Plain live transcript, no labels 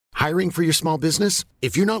Hiring for your small business?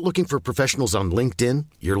 If you're not looking for professionals on LinkedIn,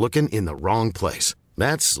 you're looking in the wrong place.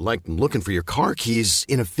 That's like looking for your car keys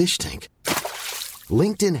in a fish tank.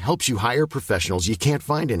 LinkedIn helps you hire professionals you can't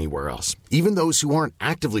find anywhere else, even those who aren't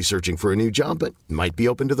actively searching for a new job but might be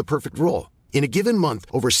open to the perfect role. In a given month,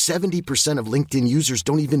 over 70% of LinkedIn users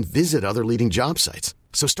don't even visit other leading job sites.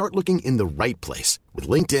 So start looking in the right place. With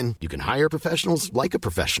LinkedIn, you can hire professionals like a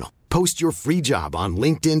professional. Post your free job on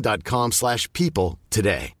linkedin.com/people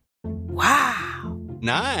today. Wow.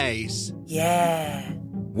 Nice. Yeah.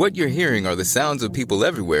 What you're hearing are the sounds of people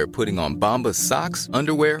everywhere putting on Bombas socks,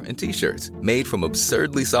 underwear, and T-shirts made from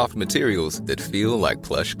absurdly soft materials that feel like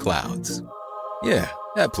plush clouds. Yeah,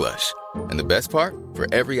 that plush. And the best part? For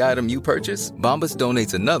every item you purchase, Bombas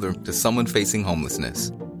donates another to someone facing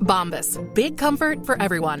homelessness. Bombas. Big comfort for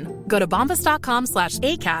everyone. Go to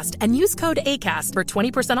bombas.com/ACAST and use code ACAST for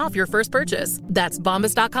 20% off your first purchase. That's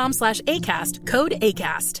bombas.com/ACAST. Code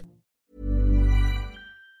ACAST.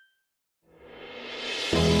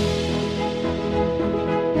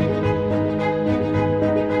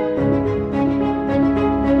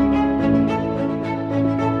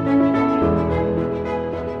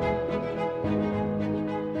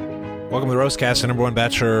 Welcome to the Roastcast, the number one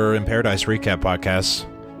Bachelor in Paradise recap podcast,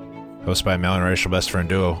 hosted by Mel and Rachel Best Friend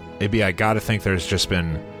Duo. AB, I gotta think there's just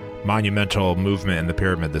been monumental movement in the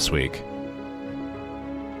pyramid this week.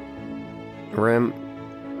 Rim,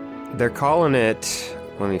 they're calling it.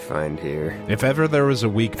 Let me find here. If ever there was a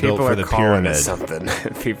week built for the pyramid, something.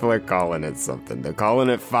 People are calling it something. They're calling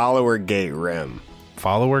it Follower Gate. Rim,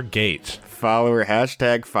 Follower Gate,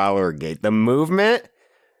 hashtag Follower Gate. The movement.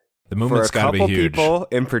 The movement's got to be huge. For a couple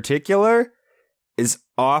people in particular, is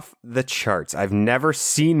off the charts. I've never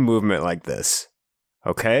seen movement like this.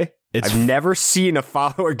 Okay? I've never seen a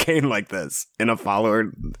follower gain like this in a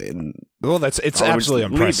follower. It's absolutely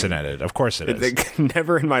unprecedented. Of course it is.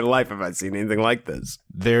 Never in my life have I seen anything like this.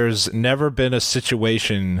 There's never been a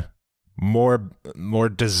situation more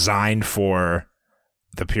designed for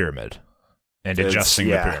the pyramid and adjusting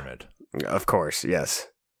the pyramid. Of course, yes.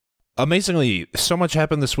 Amazingly, so much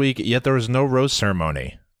happened this week, yet there was no rose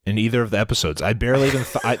ceremony in either of the episodes. I barely even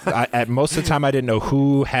at most of the time I didn't know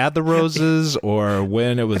who had the roses or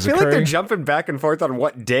when it was occurring. I feel like they're jumping back and forth on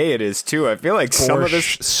what day it is too. I feel like some of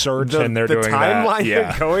this search and they're doing timeline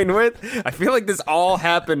they're going with. I feel like this all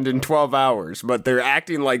happened in 12 hours, but they're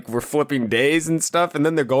acting like we're flipping days and stuff, and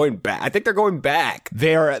then they're going back. I think they're going back.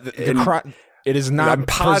 They are. It is not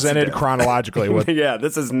presented chronologically. Yeah,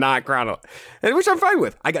 this is not chronological, which I'm fine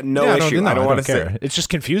with. I got no issue. I don't want to say. It's just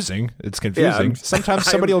confusing. It's confusing. Yeah, sometimes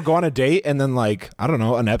somebody will go on a date and then, like, I don't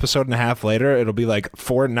know, an episode and a half later, it'll be like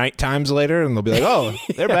 4 night times later, and they'll be like, oh,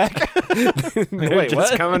 they're back. Wait, just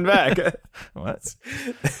what? Coming back. What?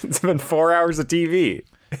 It's been 4 hours of TV.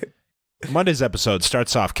 Monday's episode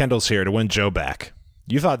starts off, Kendall's here to win Joe back.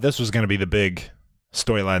 You thought this was going to be the big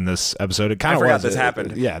storyline this episode. It kind of forgot this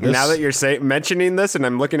happened. Yeah. Now that you're mentioning this, and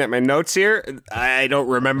I'm looking at my notes here, I don't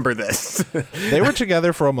remember this. They were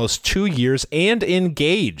together for almost 2 years and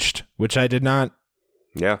engaged, which I did not.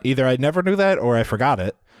 Yeah. Either I never knew that or I forgot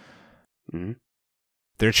it. Mm-hmm.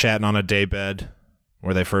 They're chatting on a daybed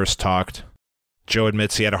where they first talked. Joe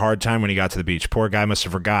admits he had a hard time when he got to the beach. Poor guy must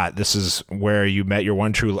have forgot. This is where you met your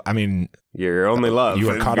one true. I mean, your only love. You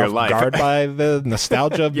were caught off guard by the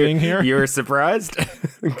nostalgia of being here. You were surprised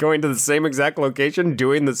going to the same exact location,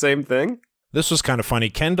 doing the same thing. This was kind of funny.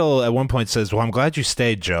 Kendall at one point says, "Well, I'm glad you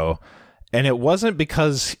stayed, Joe," and it wasn't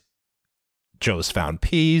because Joe's found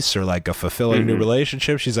peace or like a fulfilling new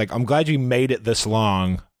relationship. She's like, "I'm glad you made it this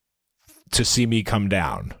long to see me come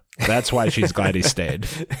down." That's why she's glad he stayed.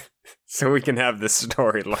 So we can have this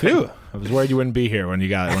storyline. Phew, I was worried you wouldn't be here when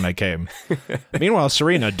I came. Meanwhile,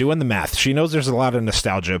 Serena doing the math. She knows there's a lot of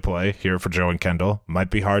nostalgia at play here for Joe and Kendall. Might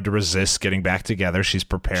be hard to resist getting back together. She's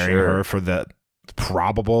preparing her for the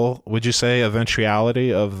probable, would you say,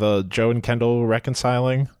 eventuality of the Joe and Kendall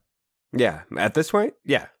reconciling. Yeah, at this point,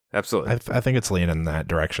 yeah, absolutely. I think it's leaning in that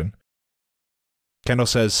direction. Kendall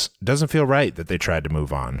says, doesn't feel right that they tried to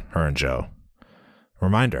move on, her and Joe.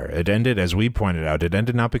 Reminder, it ended, as we pointed out, it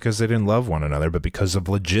ended not because they didn't love one another, but because of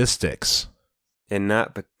logistics.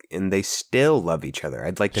 And they still love each other.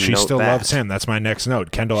 I'd like to note that. She still loves him. That's my next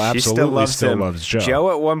note. Kendall absolutely still loves Joe.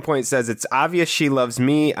 Joe at one point says, it's obvious she loves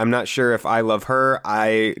me. I'm not sure if I love her.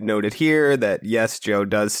 I noted here that, yes, Joe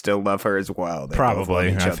does still love her as well. They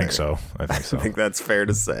probably. I think so. I think that's fair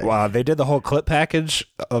to say. Wow, they did the whole clip package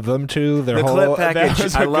of them two. The clip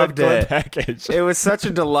package, I loved it. Package. It was such a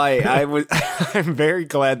delight. I'm very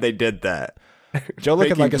glad they did that. Joe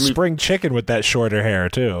looking like a spring chicken with that shorter hair,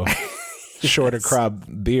 too. Shorter crop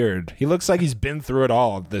beard. He looks like he's been through it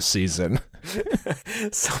all this season.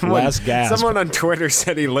 Last gasp. Someone on Twitter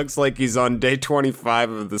said he looks like he's on day 25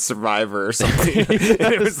 of The Survivor or something.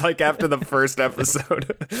 And it was like after the first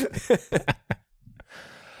episode.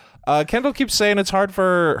 Kendall keeps saying it's hard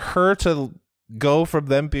for her to go from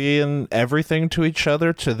them being everything to each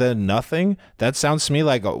other to then nothing. That sounds to me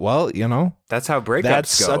like, well, you know, that's how breakups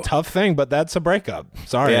that's go. A tough thing, but that's a breakup.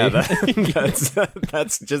 Sorry. Yeah,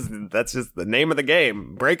 that's just the name of the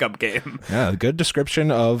game. Breakup game. Yeah, good description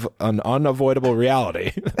of an unavoidable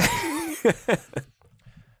reality.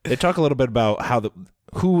 They talk a little bit about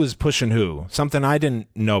who was pushing who. Something I didn't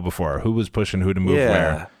know before. Who was pushing who to move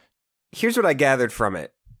where. Here's what I gathered from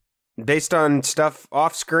it. Based on stuff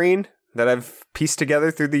off screen that I've pieced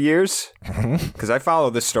together through the years, because I follow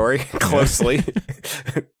this story closely.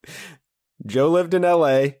 Joe lived in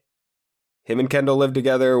LA. Him and Kendall lived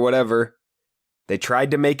together or whatever. They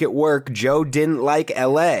tried to make it work. Joe didn't like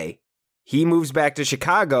LA. He moves back to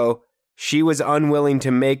Chicago. She was unwilling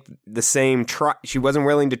to make the same try. She wasn't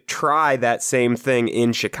willing to try that same thing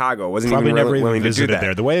in Chicago. Wasn't Probably even never willing even to do visited that.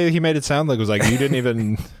 there. The way he made it sound like it was like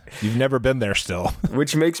you've never been there still.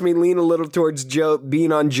 Which makes me lean a little towards Joe,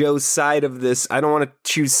 being on Joe's side of this. I don't want to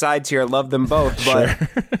choose sides here. I love them both, but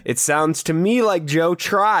it sounds to me like Joe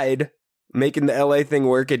tried making the LA thing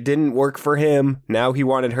work. It didn't work for him. Now he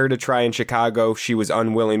wanted her to try in Chicago. She was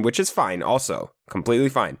unwilling, which is fine also. Completely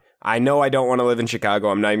fine. I know I don't want to live in Chicago.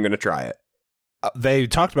 I'm not even going to try it. They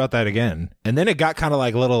talked about that again, and then it got kind of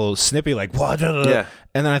like a little snippy, like what? Yeah.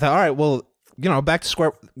 And then I thought, all right, well, you know, back to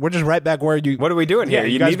square. We're just right back where you. What are we doing here?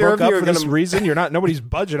 You guys broke up for this reason. You're not. Nobody's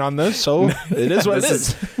budging on this, so it is what it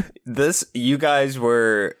is. This you guys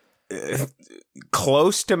were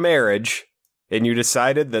close to marriage, and you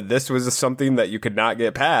decided that this was something that you could not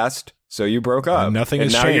get past. So you broke up. And nothing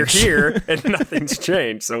has now changed. You're here, and nothing's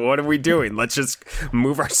changed. So what are we doing? Let's just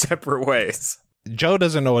move our separate ways. Joe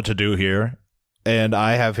doesn't know what to do here. And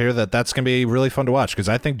I have here that's going to be really fun to watch because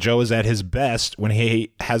I think Joe is at his best when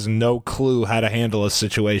he has no clue how to handle a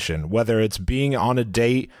situation, whether it's being on a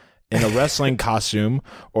date in a wrestling costume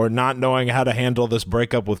or not knowing how to handle this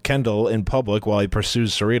breakup with Kendall in public while he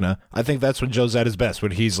pursues Serena. I think that's when Joe's at his best,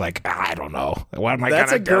 when he's like, I don't know. What am I going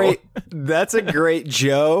to do? That's a great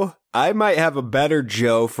Joe. I might have a better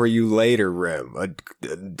Joe for you later, Rim. A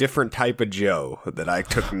different type of Joe that I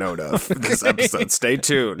took note of this episode. Stay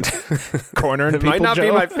tuned. Cornering people, might not Joe?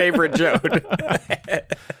 be my favorite Joe.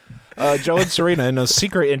 Joe and Serena in a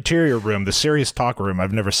secret interior room, the serious talk room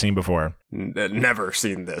I've never seen before. Never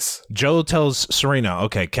seen this. Joe tells Serena,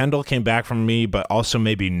 okay, Kendall came back from me, but also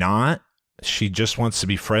maybe not. She just wants to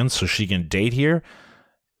be friends so she can date here.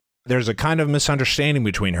 There's a kind of misunderstanding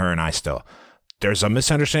between her and I still. There's a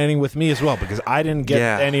misunderstanding with me as well, because I didn't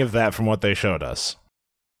get any of that from what they showed us.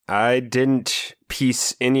 I didn't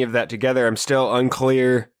piece any of that together. I'm still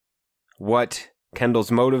unclear what Kendall's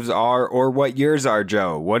motives are or what yours are,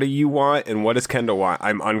 Joe. What do you want and what does Kendall want?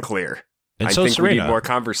 I'm unclear. And I so think Serena, we need more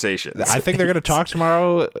conversations. I think they're going to talk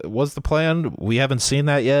tomorrow. Was the plan? We haven't seen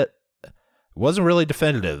that yet. It wasn't really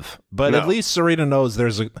definitive, but at least Serena knows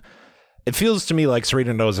it feels to me like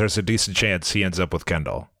Serena knows there's a decent chance he ends up with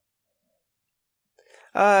Kendall.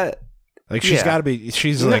 She's got to be.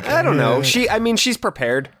 She's like, I don't know. She's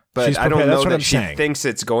prepared, but I don't know that she thinks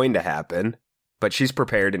it's going to happen. But she's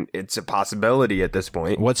prepared, and it's a possibility at this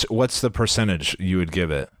point. What's the percentage you would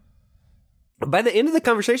give it? By the end of the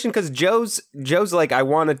conversation, because Joe's like, I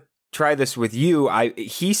want to try this with you.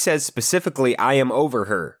 He says specifically, I am over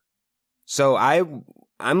her. So I'm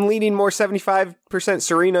leaning more 75%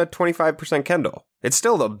 Serena, 25% Kendall. It's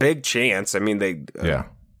still a big chance. I mean,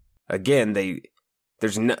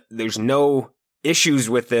 there's no issues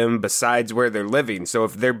with them besides where they're living. So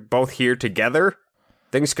if they're both here together,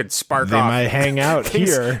 things could spark off. They might hang out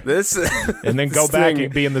here and then go back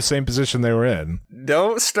and be in the same position they were in.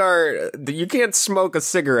 Don't start. You can't smoke a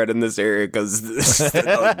cigarette in this area because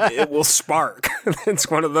it will spark. It's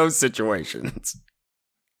one of those situations.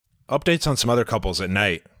 Updates on some other couples at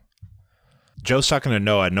night. Joe's talking to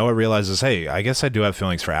Noah. Noah realizes, hey, I guess I do have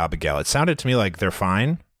feelings for Abigail. It sounded to me like they're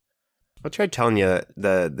fine. I tried telling you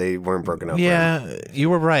that they weren't broken up. Yeah, you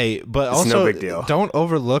were right, but it's also no big deal. Don't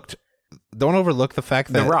overlook the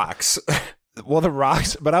fact that the rocks. Well, the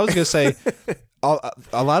rocks. But I was gonna say,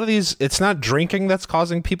 a lot of these, it's not drinking that's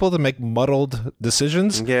causing people to make muddled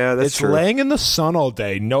decisions. Yeah, that's true. It's laying in the sun all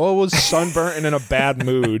day. Noah was sunburnt and in a bad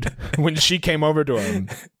mood when she came over to him.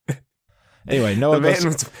 Anyway, Noah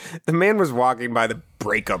the man was walking by the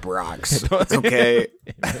breakup rocks. Okay.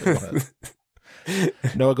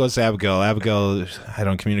 Noah goes to Abigail. Abigail, I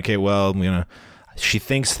don't communicate well. You know, she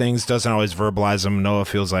thinks things, doesn't always verbalize them. Noah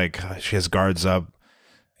feels like she has guards up.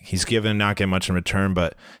 He's given, not getting much in return,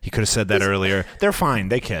 but he could have said that earlier. They're fine.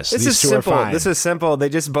 They kiss. This These is two simple. are fine. This is simple. They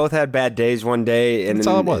just both had bad days one day, and That's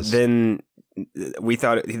all it was. then they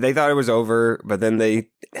thought it was over, but then they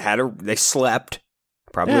slept.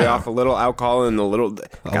 Probably off a little alcohol and a little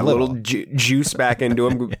juice back into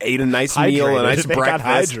them. Ate a nice meal, a nice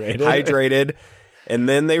breakfast, hydrated. And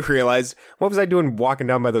then they realized, what was I doing walking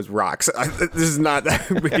down by those rocks? This is not that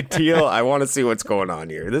big a deal. I want to see what's going on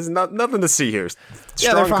here. This is nothing to see here.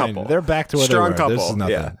 Strong they're fine. couple. They're back to where Strong they were. couple. This is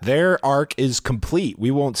nothing. Yeah. Their arc is complete.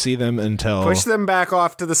 We won't see them until Push them back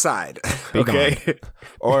off to the side. Okay.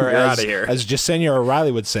 Or You're out of here. As Jasenia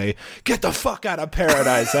O'Reilly would say, get the fuck out of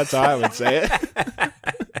paradise. That's how I would say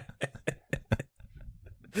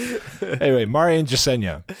it. Anyway, Mari and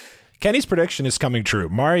Jasenia. Kenny's prediction is coming true.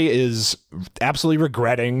 Mari is absolutely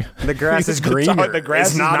regretting the grass is greener. The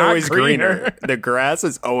grass is not always greener. The grass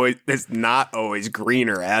is not always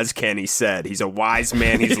greener, as Kenny said. He's a wise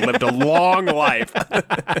man. He's lived a long life.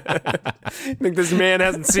 Think this man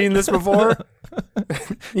hasn't seen this before?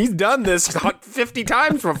 He's done this 50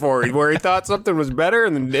 times before, where he thought something was better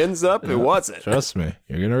and then ends up it wasn't. Trust me,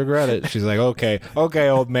 you're gonna regret it. She's like, okay,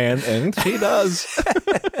 old man, and she does.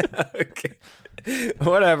 Okay.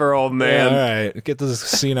 Whatever, old man. Yeah, all right, get this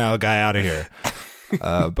senile guy out of here.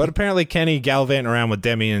 But apparently Kenny gallivanting around with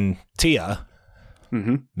Demi and Tia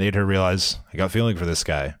made her realize, I got a feeling for this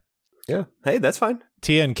guy. Yeah. Hey, that's fine.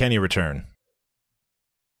 Tia and Kenny return.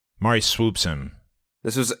 Mari swoops him.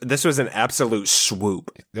 This was an absolute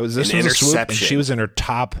swoop. This was a swoop, and she was in her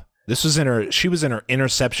top. She was in her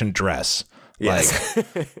interception dress. Yes.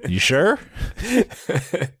 Like, you sure?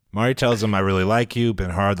 Mari tells him, I really like you.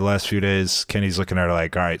 Been hard the last few days. Kenny's looking at her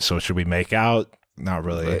like, all right, so should we make out? Not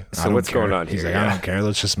really. Right. So what's going on here? He's like, I don't care.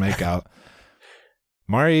 Let's just make out.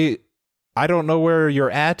 Mari, I don't know where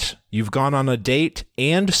you're at. You've gone on a date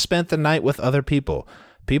and spent the night with other people.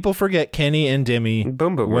 People forget Kenny and Demi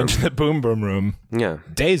went to the Boom Boom Room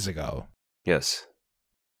days ago. Yes.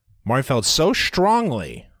 Mari felt so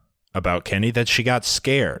strongly about Kenny that she got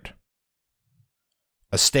scared.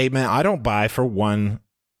 A statement I don't buy for one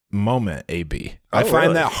moment, AB. I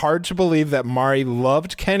find that hard to believe that Mari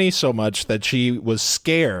loved Kenny so much that she was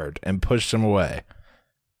scared and pushed him away.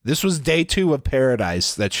 This was day 2 of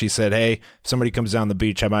Paradise that she said, hey, if somebody comes down the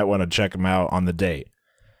beach, I might want to check him out on the date.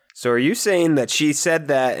 So are you saying that she said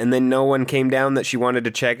that and then no one came down that she wanted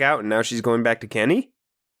to check out and now she's going back to Kenny?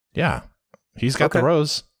 Yeah. He's got the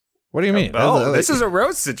rose. What do you mean? This is a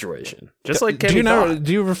rose situation. Just like Kenny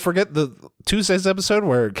Do you ever forget the Tuesday's episode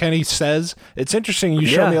where Kenny says, it's interesting you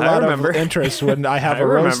show me a lot of interest when I have a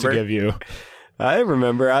rose to give you? I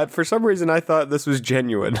remember. For some reason, I thought this was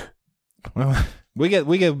genuine. Well, we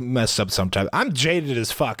get messed up sometimes. I'm jaded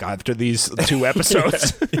as fuck after these 2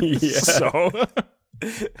 episodes. So...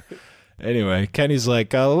 Anyway, Kenny's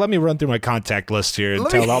like, let me run through my contact list here and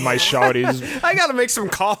tell all my shawties. I gotta make some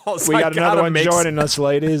calls. We got another one joining us,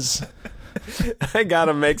 ladies. I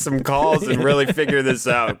gotta make some calls and really figure this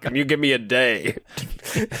out. Can you give me a day?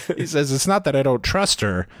 He says, it's not that I don't trust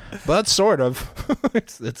her, but sort of.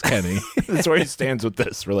 It's Kenny. That's where he stands with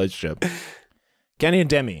this relationship. Kenny and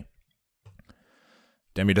Demi.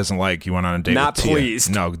 Demi doesn't like you went on a date not with Tia.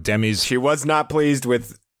 Pleased. No, She was not pleased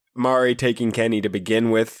with Mari taking Kenny to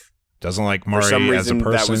begin with. Doesn't like Mari for some reason, as a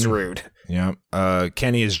person. That was rude. Yeah.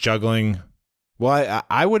 Kenny is juggling. Well,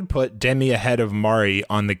 I would put Demi ahead of Mari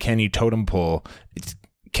on the Kenny totem pole.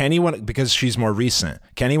 Kenny went because she's more recent.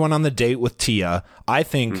 Kenny went on the date with Tia. I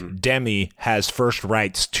think Demi has first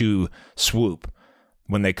rights to swoop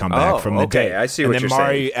when they come back from the date. I see what you're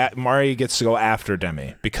saying. And then Mari gets to go after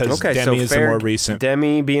Demi because Demi is the more recent.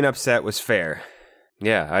 Demi being upset was fair.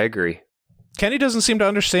 Yeah, I agree. Kenny doesn't seem to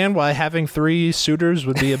understand why having 3 suitors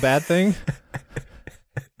would be a bad thing.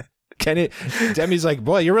 Demi's like,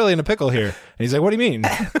 boy, you're really in a pickle here. And he's like, what do you mean?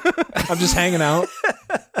 I'm just hanging out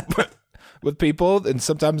with people and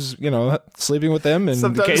sometimes, sleeping with them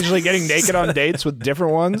and occasionally getting naked on dates with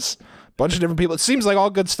different ones. Bunch of different people. It seems like all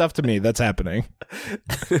good stuff to me that's happening.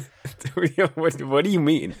 What do you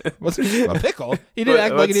mean? What's a pickle? He didn't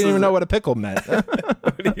act like he didn't even know what a pickle meant. I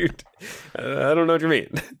don't know what you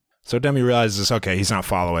mean. So Demi realizes, okay, he's not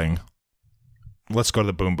following. Let's go to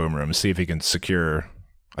the Boom Boom Room and see if he can secure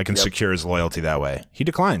his loyalty that way. He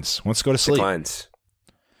declines. Wants to go to sleep.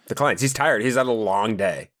 Declines. He's tired. He's had a long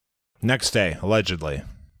day. Next day, allegedly.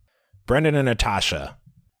 Brendan and Natasha.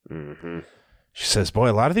 Mm-hmm. She says, boy,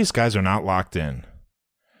 a lot of these guys are not locked in.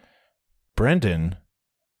 Brendan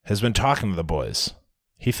has been talking to the boys.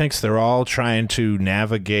 He thinks they're all trying to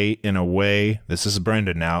navigate in a way, this is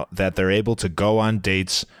Brendan now, that they're able to go on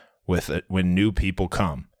dates with it when new people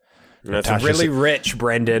come. That's really rich,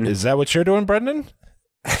 Brendan. Is that what you're doing, Brendan?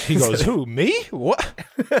 He goes, who, me? What?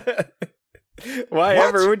 Why What?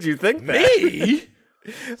 ever would you think that? Me?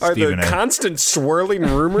 Are Stephen the A. constant swirling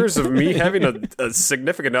rumors of me having a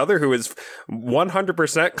significant other who is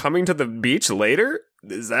 100% coming to the beach later?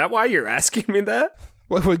 Is that why you're asking me that?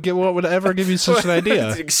 What would ever give you such an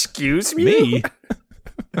idea? Excuse me? Me?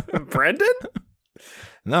 Brendan?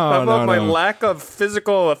 No, How about no, my no. lack of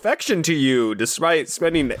physical affection to you despite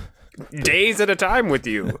spending days at a time with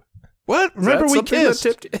you? What? Is that Remember we something that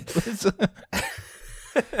kissed.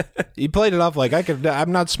 tipped- He played it off like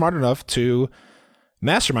I'm not smart enough to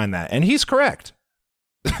mastermind that. And he's correct.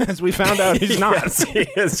 As we found out, he's not. Yes, he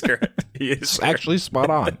is correct. He is It's correct. actually spot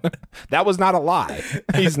on. That was not a lie.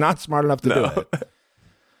 He's not smart enough to do it.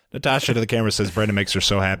 Natasha to the camera says Brendan makes her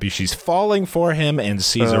so happy she's falling for him and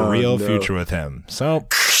sees a real future with him. So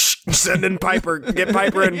Send in Piper. Get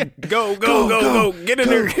Piper in. Go. Get in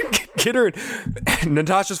there. Get her in.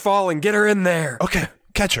 Natasha's falling. Get her in there. okay,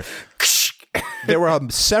 catch her. There were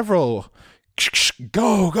several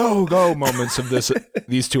go moments of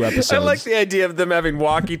these two episodes. I like the idea of them having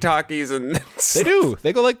walkie-talkies and They do.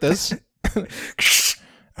 They go like this. All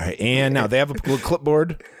right, and now they have a little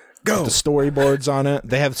clipboard. Go. With the storyboards on it.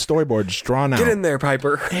 They have storyboards drawn out. Get in there,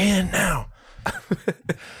 Piper. And now,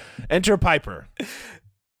 enter Piper,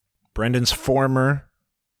 Brendan's former,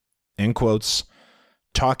 in quotes,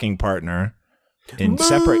 talking partner, in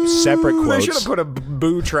separate They should quotes. have put a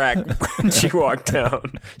boo track when she walked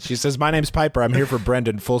down. She says, "My name's Piper. I'm here for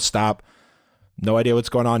Brendan. Full stop. No idea what's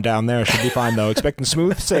going on down there. Should be fine though. Expecting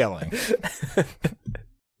smooth sailing."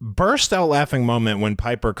 Burst out laughing moment when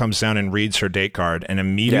Piper comes down and reads her date card and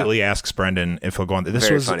immediately asks Brendan if he'll go on. This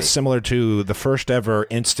Very was funny. similar to the first ever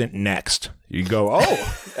instant next. You go,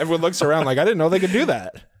 oh, everyone looks around like, I didn't know they could do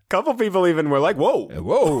that. Couple people even were like, whoa.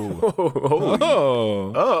 Whoa.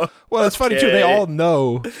 Oh. Oh. Well, it's funny too. They okay. all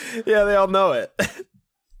know. Yeah, they all know it.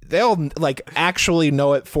 They all like actually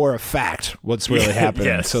know it for a fact what's really happening.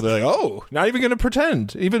 Yes. So they're like, oh, not even going to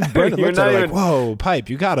pretend. Even Brendan You're looks at not her like, even- whoa, Pipe,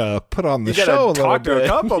 you got to put on the You show a gotta little talk to bit. a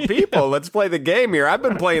couple people. Let's play the game here. I've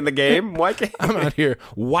been playing the game. Why can't I'm out here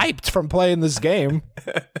wiped from playing this game.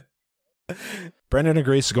 Brendan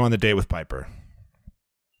agrees to go on the date with Piper.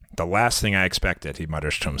 The last thing I expected, he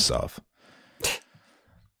mutters to himself.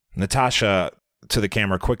 Natasha, to the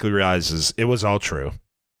camera, quickly realizes it was all true.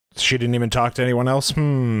 She didn't even talk to anyone else?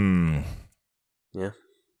 Yeah.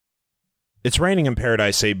 It's raining in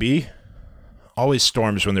Paradise, AB. Always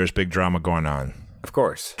storms when there's big drama going on. Of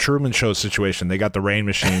course. Truman Show situation. They got the rain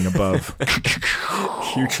machine above.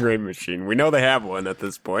 Huge rain machine. We know they have one at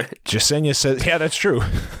this point. Jasenia says, yeah, that's true.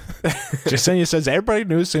 Jasenia says, everybody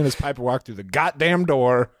knew as soon as Piper walked through the goddamn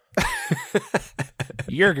door,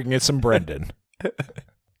 you're going to get some Brendan.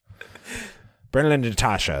 Brendan and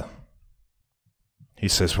Natasha. He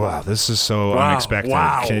says, wow, this is so unexpected.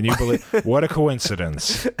 wow. Can you believe? What a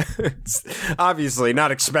coincidence. It's obviously not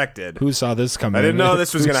expected. Who saw this coming? I didn't know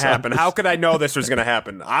this was Who going to saw happen. this? How could I know this was going to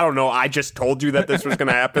happen? I don't know. I just told you that this was going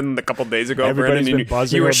to happen a couple days ago, Everybody's Brendan. been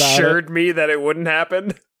buzzing You about assured me that it wouldn't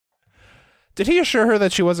happen. Did he assure her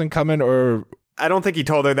that she wasn't coming, or I don't think he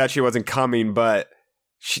told her that she wasn't coming, but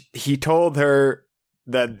he told her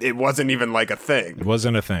that it wasn't even like a thing. it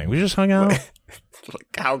wasn't a thing? We just hung out. Like,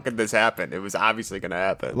 how could this happen? It was obviously going to A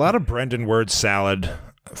happen. lot of Brendan word salad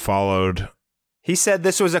followed. He said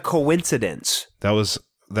this was a coincidence. That was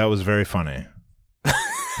very funny.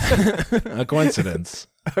 A coincidence.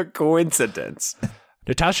 A coincidence.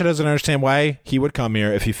 Natasha doesn't understand why he would come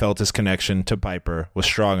here if he felt his connection to Piper was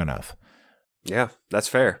strong enough. Yeah, that's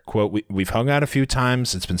fair. Quote, we've hung out a few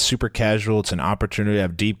times. It's been super casual. It's an opportunity to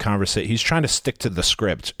have deep conversation. He's trying to stick to the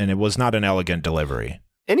script, and it was not an elegant delivery.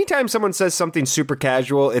 Anytime someone says something super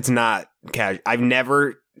casual, it's not casual. I've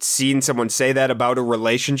never seen someone say that about a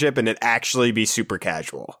relationship and it actually be super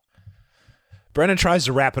casual. Brendan tries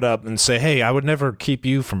to wrap it up and say, hey, I would never keep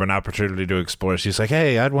you from an opportunity to explore. She's like,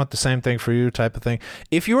 hey, I'd want the same thing for you type of thing.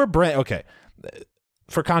 If you were Brendan, okay,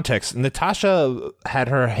 for context, Natasha had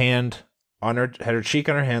her hand on her, had her cheek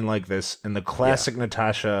on her hand like this, and the classic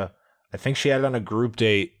Natasha, I think she had it on a group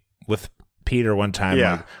date with Peter one time.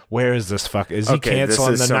 Yeah. Like, where is this fuck? Is he Okay,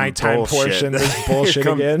 canceling this is the some nighttime bullshit. portion? This bullshit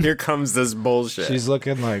again? Here comes this bullshit. She's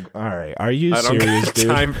looking like, all right, are you I don't serious, got dude?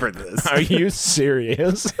 time for this. Are you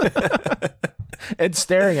serious? And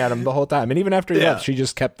staring at him the whole time. And even after he Yeah. left, she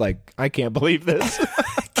just kept like, I can't believe this.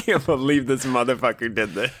 I can't believe this motherfucker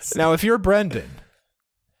did this. Now, if you're Brendan,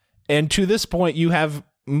 and to this point you have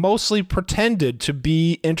mostly pretended to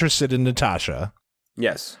be interested in Natasha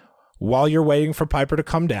Yes. while you're waiting for Piper to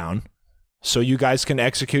come down so you guys can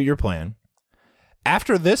execute your plan,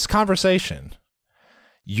 after this conversation,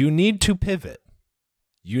 you need to pivot.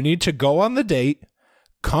 You need to go on the date,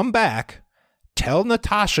 come back, tell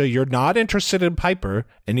Natasha you're not interested in Piper,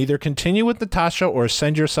 and either continue with Natasha or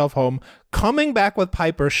send yourself home. Coming back with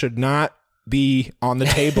Piper should not be on the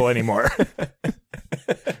table anymore.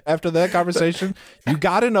 After that conversation, you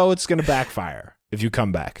got to know it's going to backfire if you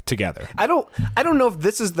come back together. I don't know if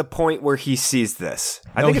this is the point where he sees this.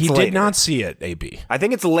 I think he it's did later. not see it, AB. I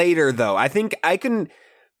think it's later, though. I think I can...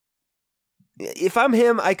 If I'm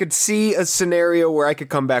him, I could see a scenario where I could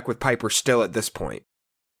come back with Piper still at this point.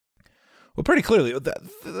 Well, pretty clearly,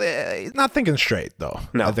 he's not thinking straight, though.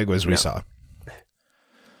 No. I think as we saw.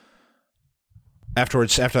 After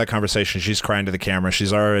that conversation, she's crying to the camera.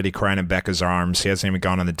 She's already crying in Becca's arms. He hasn't even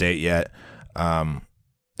gone on the date yet.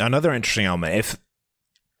 Another interesting element,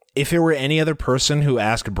 if it were any other person who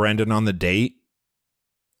asked Brendan on the date,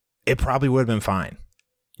 it probably would have been fine.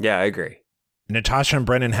 Yeah, I agree. Natasha and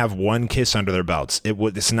Brendan have one kiss under their belts.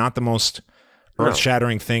 It's not the most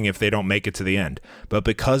earth-shattering thing if they don't make it to the end. But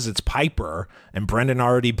because it's Piper and Brendan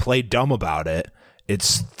already played dumb about it,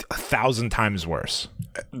 it's 1,000 times worse.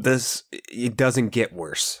 It doesn't get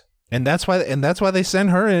worse. And that's why they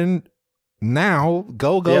send her in now,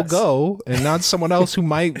 go, and not someone else who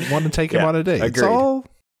might want to take him on a date. Agreed. It's all...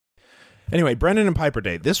 Anyway, Brendan and Piper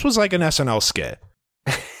date. This was like an SNL skit.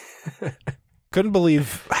 Couldn't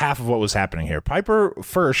believe half of what was happening here. Piper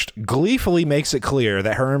first gleefully makes it clear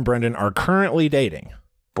that her and Brendan are currently dating.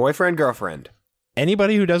 Boyfriend, girlfriend.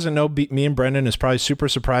 Anybody who doesn't know me and Brendan is probably super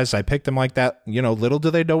surprised I picked him like that. You know, little do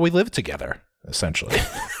they know we live together, essentially.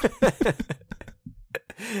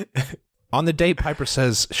 On the date, Piper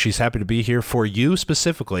says she's happy to be here for you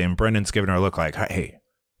specifically, and Brendan's giving her a look like, hey,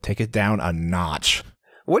 take it down a notch.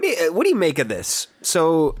 What do you make of this?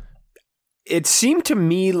 So it seemed to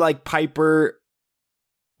me like Piper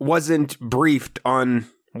wasn't briefed on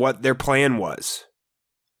what their plan was.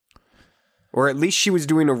 Or at least she was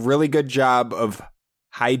doing a really good job of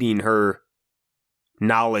hiding her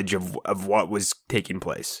knowledge of what was taking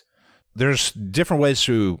place. There's different ways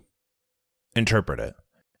to interpret it.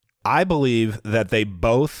 I believe that they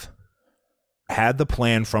both had the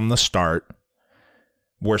plan from the start,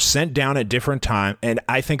 were sent down at different times, and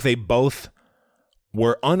I think they both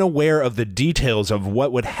were unaware of the details of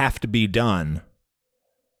what would have to be done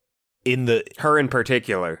her in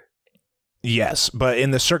particular. Yes, but in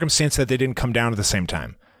the circumstance that they didn't come down at the same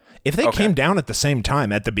time. If they came down at the same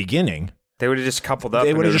time at the beginning, they would have just coupled up.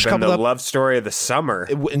 They would have just coupled the up. Love story of the summer.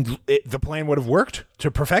 The plan would have worked to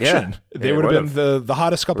perfection. Yeah, they would have been the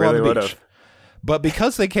hottest couple really on the beach. would've. But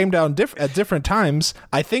because they came down at different times,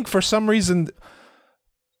 I think for some reason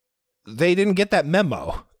they didn't get that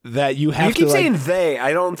memo that you have to. You keep saying they.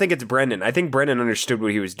 I don't think it's Brendan. I think Brendan understood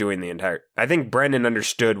what he was doing I think Brendan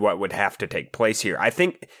understood what would have to take place here.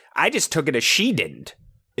 I just took it as she didn't.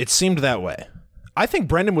 It seemed that way. I think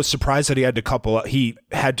Brendan was surprised that he had to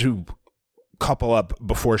couple up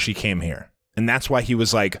before she came here. And that's why he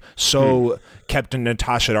was like kept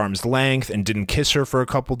Natasha at arm's length and didn't kiss her for a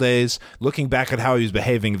couple days. Looking back at how he was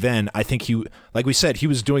behaving then, I think like we said, he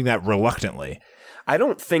was doing that reluctantly. I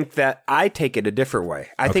don't think that. I take it a different way.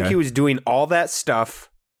 I think he was doing all that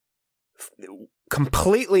stuff,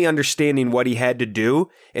 completely understanding what he had to do,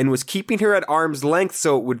 and was keeping her at arm's length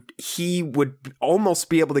so he would almost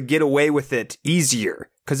be able to get away with it easier.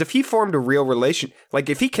 Because if he formed a real relation, like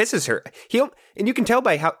if he kisses her, and you can tell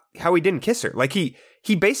by how he didn't kiss her. Like he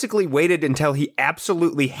basically waited until he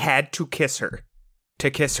absolutely had to kiss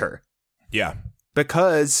her. Yeah.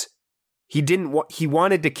 Because he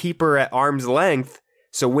wanted to keep her at arm's length,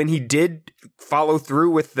 so when he did follow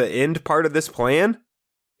through with the end part of this plan,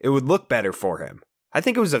 it would look better for him. I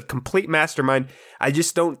think it was a complete mastermind. I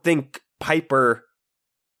just don't think Piper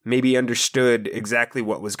maybe understood exactly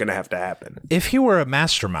what was going to have to happen. If he were a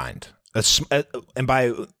mastermind, and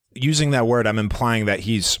by using that word, I'm implying that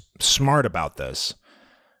he's smart about this,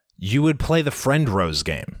 you would play the friend rose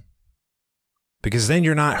game. Because then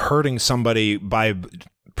you're not hurting somebody by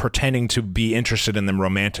pretending to be interested in them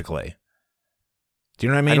romantically. Do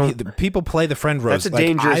you know what I mean? People play the friend rose. That's a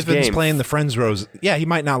dangerous Ivan's game. playing the friends rose. Yeah, he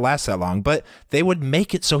might not last that long, but they would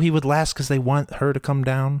make it so he would last because they want her to come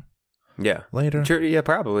down. Yeah. Later. Sure, yeah,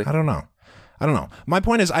 probably. I don't know. My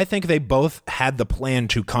point is, I think they both had the plan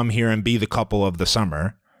to come here and be the couple of the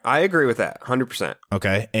summer. I agree with that, 100%.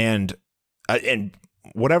 Okay, and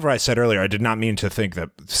whatever I said earlier, I did not mean to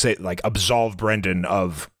absolve Brendan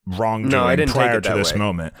of wrongdoing No, I didn't prior take it to that this way.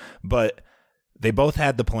 moment. But they both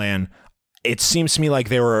had the plan. It seems to me like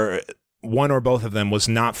one or both of them was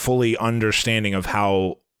not fully understanding of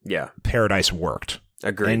how Paradise worked.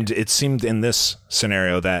 Agreed. And it seemed in this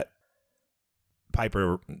scenario that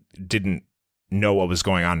Piper didn't know what was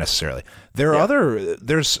going on necessarily.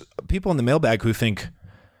 There's people in the mailbag who think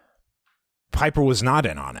Piper was not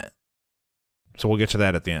in on it. So we'll get to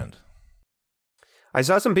that at the end. I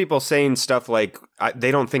saw some people saying stuff like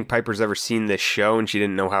they don't think Piper's ever seen this show and she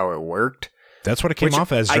didn't know how it worked. That's what it came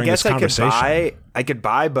off as during this conversation. I could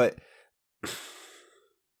buy, but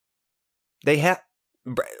they had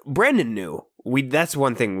Brendan knew. That's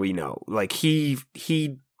one thing we know. Like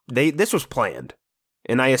this was planned,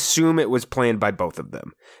 and I assume it was planned by both of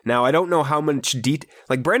them. Now I don't know how much detail.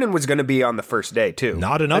 Like Brendan was going to be on the first day too.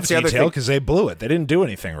 Not enough detail because they blew it. They didn't do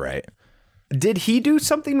anything right. Did he do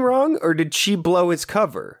something wrong, or did she blow his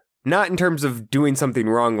cover? Not in terms of doing something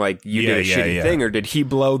wrong, like you did a shitty thing, or did he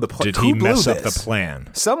blow the plan? Did he mess up the plan?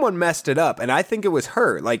 Someone messed it up, and I think it was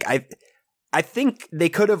her. Like I think they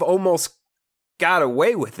could have almost got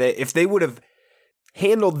away with it if they would have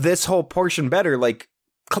handled this whole portion better. Like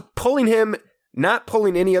pulling him, not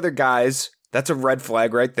pulling any other guys. That's a red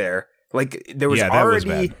flag right there. Like there was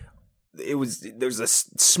already. There's a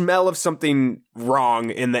smell of something wrong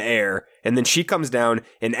in the air, and then she comes down,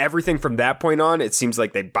 and everything from that point on, it seems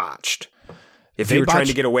like they botched. If they were trying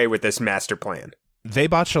to get away with this master plan, they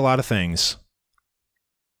botched a lot of things,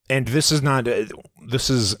 and this is not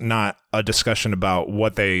a discussion about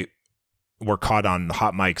what they were caught on the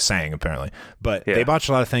hot mic saying, apparently, but they botched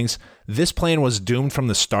a lot of things. This plan was doomed from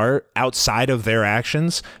the start, outside of their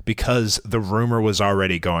actions, because the rumor was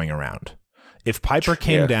already going around. If Piper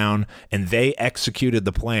came down and they executed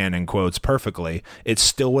the plan, in quotes, perfectly, it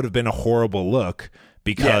still would have been a horrible look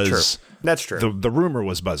because that's true. The rumor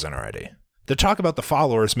was buzzing already. The talk about the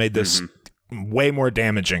followers made this way more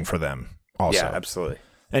damaging for them also. Yeah, absolutely.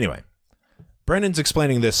 Anyway, Brendan's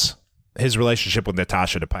explaining his relationship with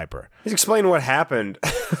Natasha to Piper. He's explaining what happened.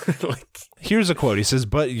 Here's a quote. He says,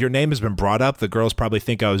 "But your name has been brought up. The girls probably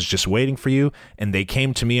think I was just waiting for you, and they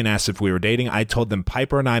came to me and asked if we were dating. I told them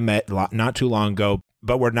Piper and I met not too long ago,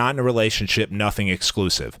 but we're not in a relationship, nothing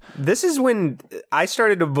exclusive." This is when I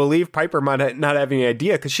started to believe Piper might not have any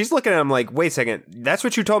idea, because she's looking at him like, wait a second, that's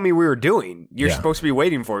what you told me we were doing. You're supposed to be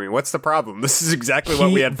waiting for me. What's the problem? This is exactly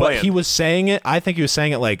what we had planned. But he was saying it, I think he was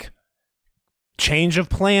saying it like, change of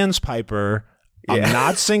plans, Piper. I'm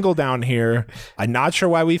not single down here. I'm not sure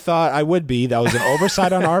why we thought I would be. That was an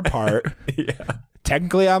oversight on our part.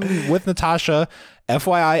 Technically, I'm with Natasha.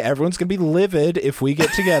 FYI, everyone's going to be livid if we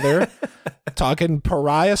get together. Talking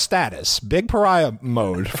pariah status. Big pariah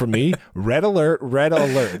mode for me. Red alert, red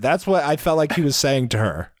alert. That's what I felt like he was saying to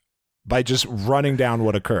her by just running down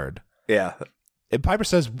what occurred. Yeah. And Piper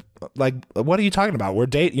says, like, what are you talking about? We're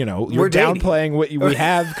dating, you're downplaying what we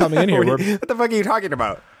have coming in here. What the fuck are you talking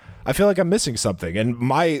about? I feel like I'm missing something.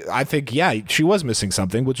 And I think, she was missing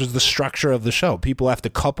something, which was the structure of the show. People have to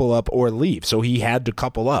couple up or leave. So he had to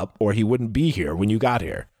couple up or he wouldn't be here when you got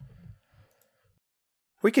here.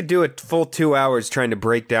 We could do a full 2 hours trying to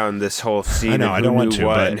break down this whole scene. I know, I don't want to,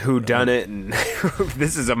 but and who done it, and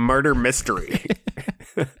this is a murder mystery.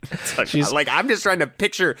 I'm just trying to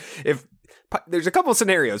picture if there's a couple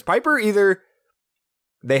scenarios. Piper, either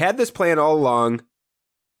they had this plan all along,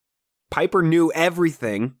 Piper knew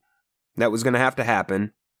everything that was going to have to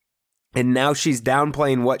happen, and now she's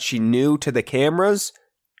downplaying what she knew to the cameras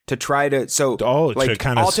to try to to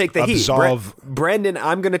kind of I'll take the absolve. Heat. Brendan,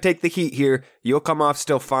 I'm going to take the heat here. You'll come off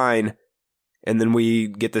still fine, and then we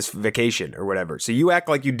get this vacation or whatever. So you act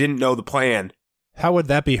like you didn't know the plan. How would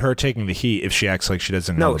that be her taking the heat if she acts like she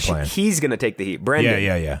doesn't know the plan? He's going to take the heat. Brendan.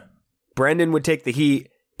 Yeah. Brendan would take the heat.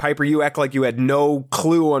 Piper, you act like you had no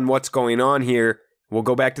clue on what's going on here. We'll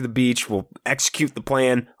go back to the beach. We'll execute the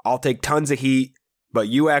plan. I'll take tons of heat, but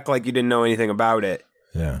you act like you didn't know anything about it.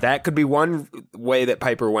 Yeah. That could be one way that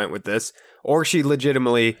Piper went with this. Or she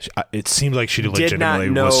legitimately... It seemed like she did legitimately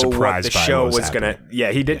not know was surprised what the by show what was going to...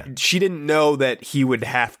 Yeah, he did. Yeah. She didn't know that he would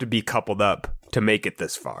have to be coupled up to make it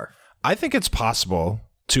this far. I think it's possible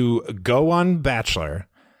to go on Bachelor,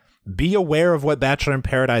 be aware of what Bachelor in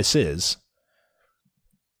Paradise is,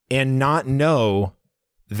 and not know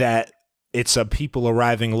that it's a people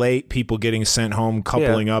arriving late, people getting sent home,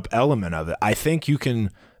 coupling up element of it. I think you can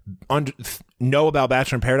know about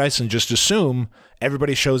Bachelor in Paradise and just assume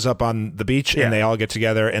everybody shows up on the beach and they all get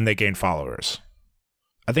together and they gain followers.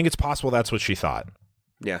 I think it's possible that's what she thought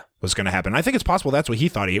was going to happen. I think it's possible that's what he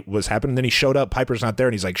thought was happening. Then he showed up, Piper's not there,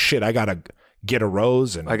 and he's like, shit, I got to get a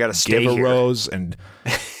rose and I got to stay give here. A rose and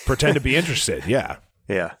pretend to be interested. Yeah.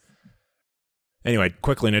 Yeah. Anyway,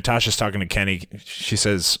 quickly, Natasha's talking to Kenny. She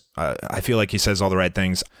says, I feel like he says all the right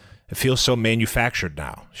things. It feels so manufactured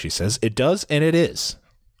now, she says. It does, and it is.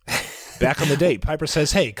 Back on the date, Piper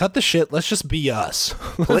says, hey, cut the shit. Let's just be us.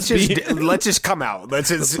 Let's just come out.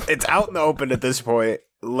 It's out in the open at this point.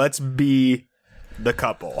 Let's be the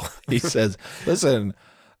couple. He says, listen,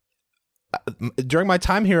 during my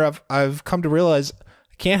time here, I've come to realize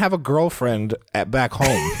I can't have a girlfriend back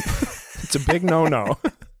home. It's a big no-no.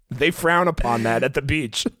 They frown upon that at the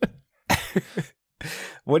beach.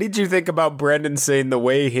 What did you think about Brendan saying the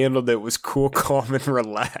way he handled it was cool, calm, and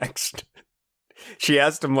relaxed? She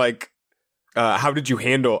asked him, like, how have you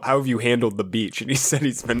handled the beach? And he said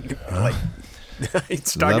he's been, like,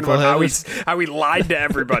 he's talking about how he lied to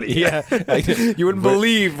everybody. Yeah. You wouldn't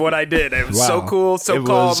believe what I did. It was so cool, so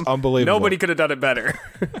calm. Was unbelievable. Nobody could have done it better.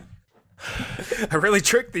 I really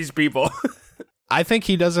tricked these people. I think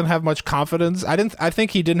he doesn't have much confidence. I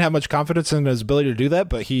think he didn't have much confidence in his ability to do that,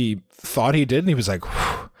 but he thought he did, and he was like,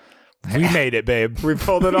 we made it, babe. We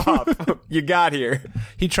pulled it off. You got here.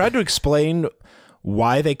 He tried to explain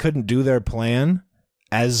why they couldn't do their plan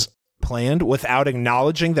as planned without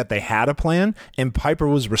acknowledging that they had a plan, and Piper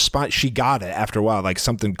was she got it after a while, like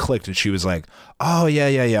something clicked, and she was like, oh,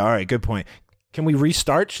 yeah, all right, good point. Can we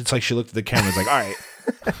restart? It's like she looked at the camera and was like,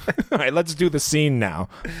 all right, let's do the scene now.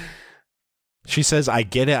 She says, I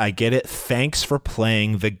get it. Thanks for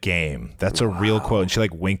playing the game. That's a real quote. And she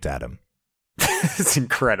like winked at him. It's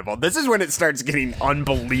incredible. This is when it starts getting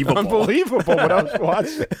unbelievable. Unbelievable when I was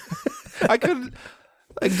watching. I couldn't.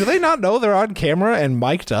 Like, do they not know they're on camera and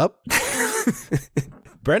mic'd up?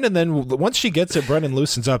 Brendan then, once she gets it, Brendan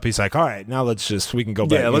loosens up. He's like, all right, now we can go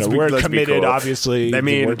back. Yeah, we're committed, cool. Obviously. I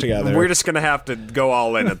mean, we're together. We're just going to have to go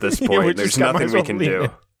all in at this point. There's nothing we can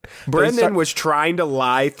do. Brendan was trying to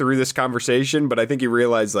lie through this conversation, but I think he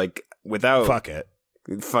realized, like, without... Fuck it.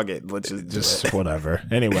 Let's just whatever.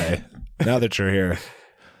 Anyway, now that you're here,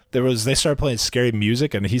 they started playing scary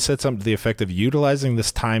music, and he said something to the effect of utilizing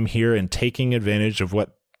this time here and taking advantage of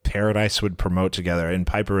what Paradise would promote together. And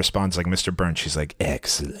Piper responds like Mr. Burns. She's like,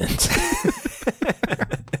 excellent.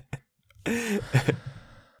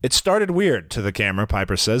 It started weird to the camera,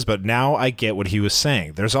 Piper says, but now I get what he was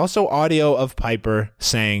saying. There's also audio of Piper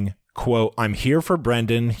saying, quote, I'm here for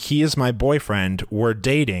Brendan. He is my boyfriend. We're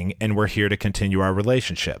dating, and we're here to continue our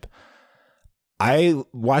relationship. I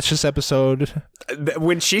watched this episode.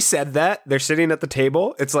 When she said that, they're sitting at the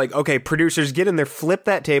table. It's like, okay, producers, get in there, flip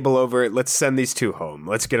that table over. Let's send these two home.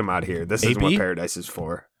 Let's get them out of here. This is what Paradise is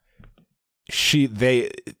for.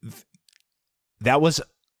 That was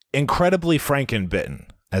incredibly frankenbitten,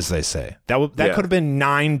 as they say. That could have been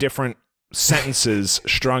 9 different sentences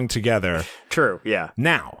strung together. True, yeah.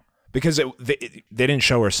 Now, because they didn't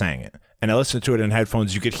show her saying it, and I listened to it in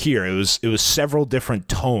headphones, you could hear it was several different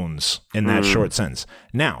tones in that short sentence.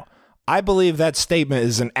 Now, I believe that statement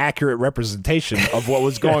is an accurate representation of what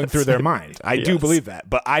was going through their mind. I do believe that,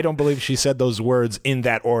 but I don't believe she said those words in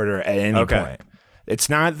that order at any point. That's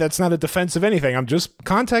not a defense of anything. I'm just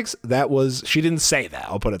context. She didn't say that.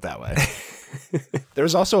 I'll put it that way.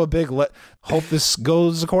 There's also a big hope this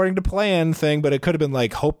goes according to plan thing, but it could have been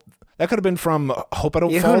like hope. That could have been from hope I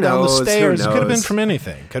don't fall down the stairs. It could have been from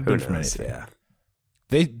anything.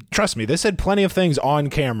 Yeah. Trust me, they said plenty of things on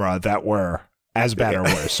camera that were as bad or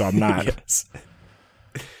worse. So I'm not. Yes.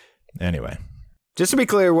 Anyway, just to be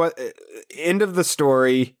clear, what end of the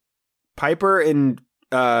story? Piper and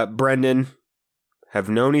Brendan have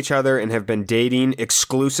known each other and have been dating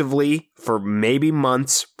exclusively for maybe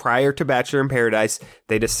months prior to Bachelor in Paradise.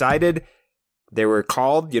 They decided they were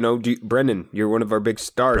called, Brendan, you're one of our big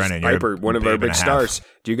stars. Brendan, Piper, one of our big stars.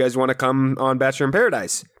 Do you guys want to come on Bachelor in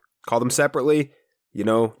Paradise? Call them separately.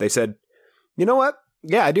 They said, you know what?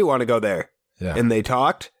 Yeah, I do want to go there. Yeah. And they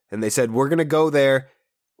talked and they said, we're going to go there.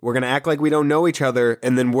 We're going to act like we don't know each other.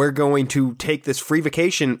 And then we're going to take this free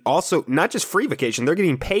vacation. Also, not just free vacation. They're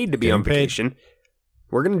getting paid to be on vacation.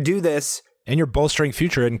 We're going to do this. And you're bolstering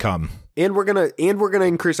future income. And we're going to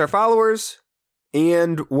increase our followers.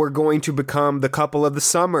 And we're going to become the couple of the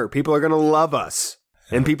summer. People are going to love us.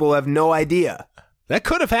 And people have no idea. That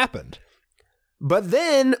could have happened. But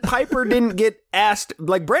then Piper didn't get asked.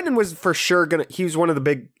 Like, Brendan was for sure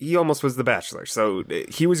he almost was the Bachelor. So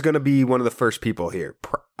he was going to be one of the first people here,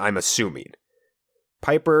 I'm assuming.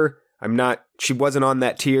 Piper, she wasn't on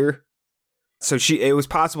that tier. So it was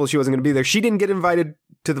possible she wasn't going to be there. She didn't get invited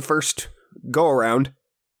to the first go around.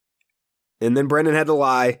 And then Brendan had to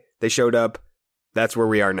lie. They showed up. That's where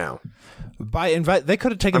we are now. They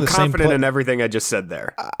could have taken I'm the same. I'm confident in everything I just said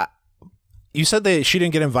there. You said she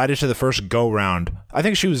didn't get invited to the first go round. I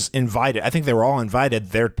think she was invited. I think they were all invited.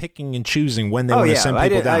 They're picking and choosing when they want to send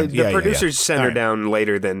people down. The producers sent her down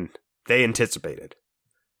later than they anticipated.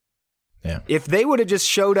 Yeah. If they would have just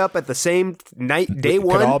showed up at the same night, day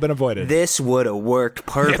one, could all been avoided. This would have worked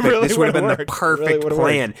perfect. This would have been the perfect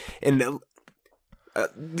plan. And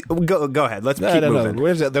go ahead. Let's keep moving.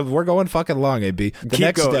 We're going fucking long, AB. The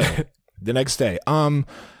next day,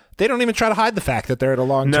 They don't even try to hide the fact that they're in a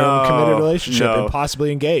long-term committed relationship and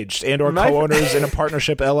possibly engaged and or co-owners in a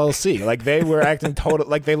partnership LLC. Like they were acting total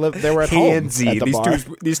like they were at home at the bar.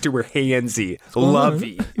 These two were handsy,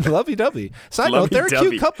 lovey-dovey. Side note, they're a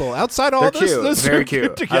cute couple. Outside all this, very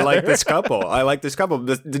cute. I like this couple.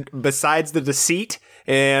 Besides the deceit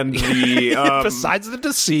and the besides the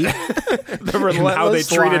deceit, the relentless how they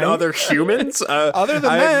treated lying. other humans. Other than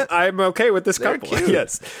that, I'm okay with this couple. cute.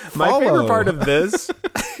 Yes, my favorite part of this.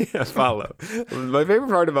 Follow. My favorite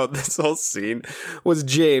part about this whole scene was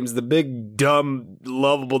James, the big, dumb,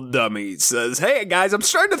 lovable dummy, says, "Hey, guys, I'm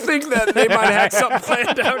starting to think that they might have something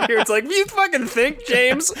planned down here." It's like, you fucking think,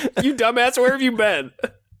 James? You dumbass, where have you been?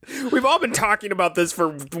 We've all been talking about this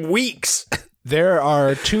for weeks. There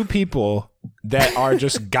are two people that are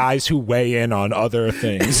just guys who weigh in on other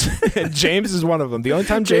things. And James is one of them. The only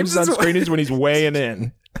time James is on screen is when he's weighing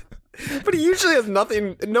in. But he usually has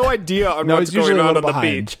no idea on what's going on the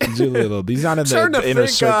beach. He's not in Starting the to inner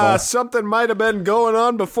think circle. something might have been going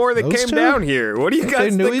on before they came two? down here. What do you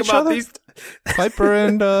guys knew think each about other? these? Piper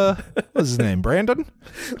and what's his name? Brandon?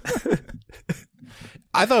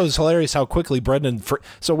 I thought it was hilarious how quickly Brendan...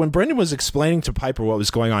 So when Brendan was explaining to Piper what was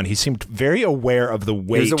going on, he seemed very aware of the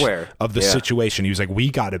weight of the situation. He was like, we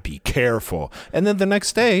got to be careful. And then the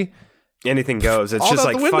next day... Anything goes. It's all just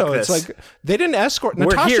out like, the window. fuck this. It's like, they didn't escort... We're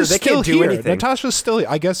Natasha's here. They still can't do here. anything. Natasha's still here.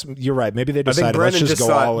 I guess you're right. Maybe they I think decided, let's Brendan just go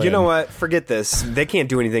thought, all in. you know what? Forget this. They can't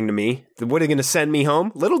do anything to me. What, are they going to send me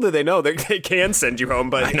home? Little do they know they can send you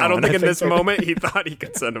home, but I don't think in this moment he thought he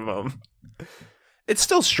could send him home. It's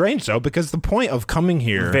still strange, though, because the point of coming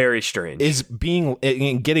here... Very strange. ...is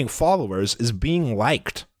getting followers, is being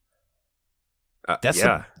liked. That's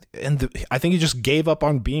I think he just gave up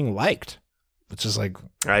on being liked. Which is like...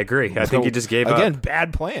 I agree. I think he just gave up. Again,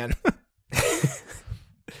 bad plan.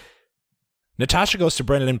 Natasha goes to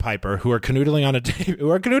Brendan and Piper, who are canoodling on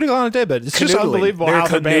a day, but it's just unbelievable how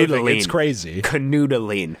they're bathing. It's crazy.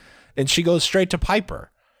 Canoodling. And she goes straight to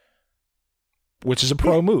Piper, which is a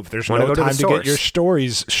pro move. There's Wanna no go to time the to get source. your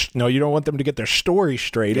stories. No, you don't want them to get their story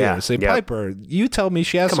straight in. Say, Piper, you tell me.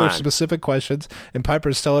 She asks her specific questions, and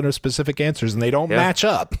Piper's telling her specific answers, and they don't match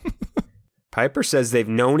up. Piper says they've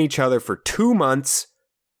known each other for 2 months,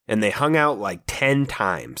 and they hung out like 10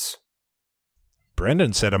 times.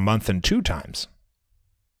 Brendan said a month and 2 times.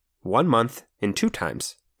 1 month and 2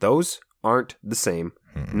 times. Those aren't the same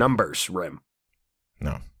numbers, Rim.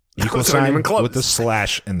 No. Equal sign with the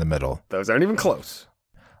slash in the middle. Those aren't even close.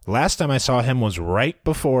 Last time I saw him was right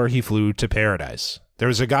before he flew to Paradise. There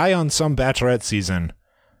was a guy on some Bachelorette season.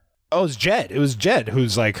 Oh, it was Jed. It was Jed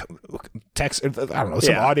who's like, text, I don't know,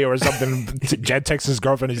 some audio or something. Jed texts his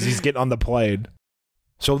girlfriend as he's getting on the plane.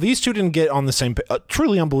 So these two didn't get on the same page.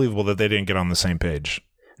 Truly unbelievable that they didn't get on the same page.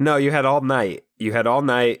 No, you had all night. You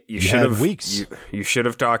should have weeks. You should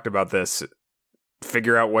have talked about this.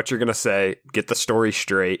 Figure out what you're going to say. Get the story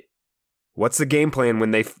straight. What's the game plan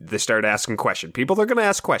when they start asking questions? People are going to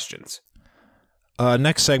ask questions.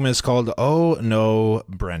 Next segment is called "Oh No,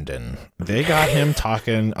 Brendan." They got him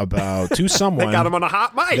talking about to someone. They got him on a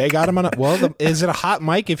hot mic. Is it a hot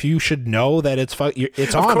mic? If you should know that it's on all day.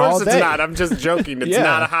 Of course it's not. I'm just joking. It's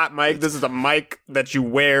not a hot mic. This is a mic that you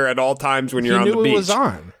wear at all times when you're on the beach. He knew it was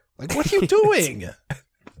on. Like, what are you doing?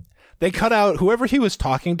 They cut out whoever he was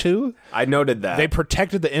talking to. I noted that. They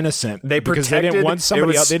protected the innocent because they didn't want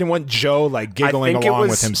somebody else. They didn't want Joe like giggling along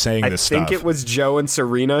with him saying this stuff. I think it was Joe and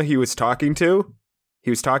Serena he was talking to. He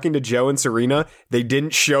was talking to Joe and Serena. They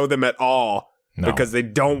didn't show them at all because they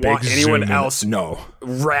don't want anyone else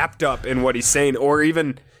wrapped up in what he's saying. Or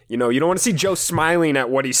even, you don't want to see Joe smiling at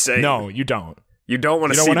what he's saying. No, you don't. You don't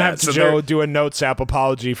want to see that. You don't want to have Joe do a notes app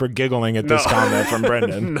apology for giggling at this comment from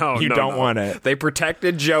Brendan. You don't want it. They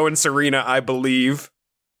protected Joe and Serena, I believe.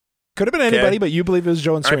 Could have been anybody, but you believe it was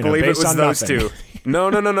Joe and Serena. I believe it was those two.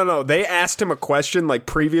 No. They asked him a question like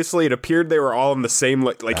previously. It appeared they were all in the same,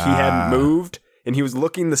 like he hadn't moved. And he was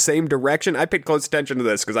looking the same direction. I paid close attention to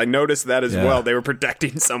this because I noticed that as well. They were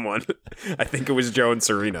protecting someone. I think it was Joe and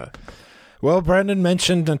Serena. Well, Brendan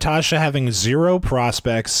mentioned Natasha having 0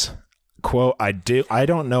 prospects. Quote, I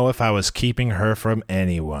don't know if I was keeping her from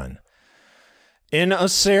anyone. In a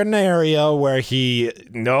scenario where he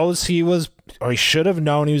knows he should have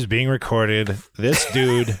known he was being recorded, this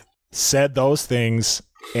dude said those things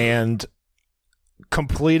and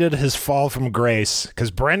completed his fall from grace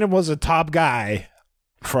because Brendan was a top guy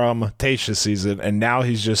from Tayshia season, and now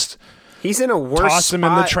he's in a worse toss him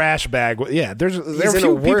in the trash bag. Yeah, there are a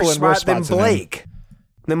few people in worse spots than Blake.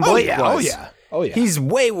 Blake was. Oh, yeah. He's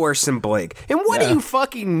way worse than Blake. And what do you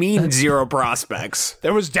fucking mean, zero prospects?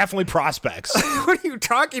 There was definitely prospects. What are you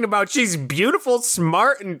talking about? She's beautiful,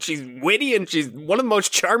 smart, and she's witty, and she's one of the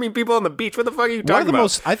most charming people on the beach. What the fuck are you talking about? One of the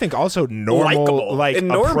most, I think, also normal,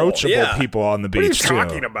 approachable people on the beach, What are you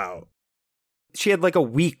talking about? She had like a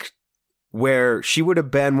week where she would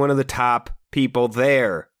have been one of the top people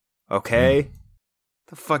there, okay?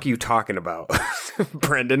 The fuck are you talking about,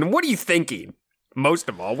 Brendan? What are you thinking? Most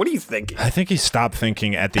of all, what are you thinking? I think he stopped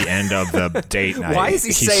thinking at the end of the date night. Why is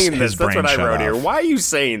he saying this? That's what I wrote here. Why are you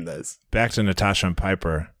saying this? Back to Natasha and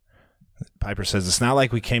Piper. Piper says, it's not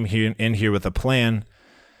like we came in here with a plan.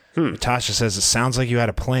 Natasha says, it sounds like you had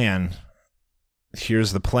a plan.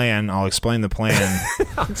 Here's the plan. I'll explain the plan.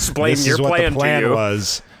 I'll explain this your is what plan the plan to you.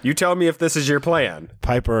 was. You tell me if this is your plan.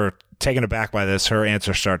 Piper, taken aback by this, her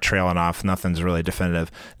answers start trailing off. Nothing's really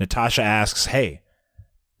definitive. Natasha asks, hey,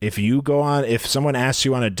 if someone asks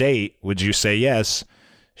you on a date, would you say yes?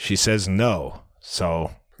 She says no. So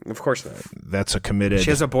of course not. That's a committed. She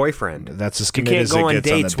has a boyfriend. That's as committed as it gets on the beach.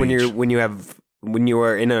 You can't go on dates when you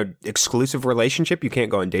are in an exclusive relationship. You can't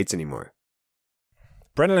go on dates anymore.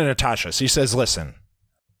 Brendan and Natasha. She says, listen,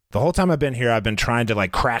 the whole time I've been here, I've been trying to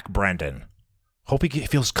crack Brendan. Hope he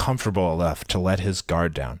feels comfortable enough to let his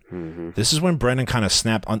guard down. Mm-hmm. This is when Brendan kind of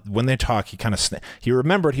snapped. When they talk, he kind of snapped. He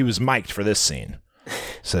remembered he was mic'd for this scene.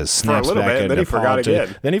 Says snaps for a little back bit, then he forgot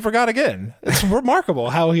again. Then he forgot again. It's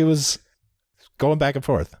remarkable how he was going back and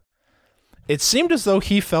forth. It seemed as though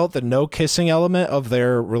he felt the no kissing element of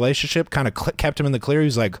their relationship kind of kept him in the clear.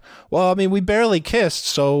 He's like, well, I mean, we barely kissed,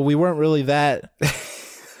 so we weren't really that.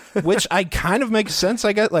 Which I kind of makes sense,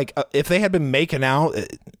 I guess. If they had been making out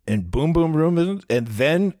in Boom Boom Room and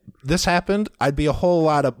then this happened, I'd be a whole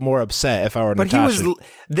lot more upset if I were Natasha.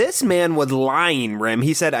 This man was lying, Rem.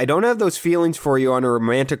 He said, I don't have those feelings for you on a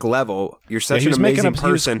romantic level. You're such an amazing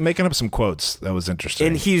person. He was making up some quotes. That was interesting.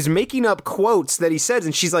 And he's making up quotes that he says,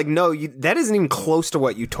 and she's like, no, that isn't even close to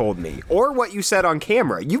what you told me or what you said on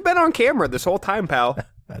camera. You've been on camera this whole time, pal.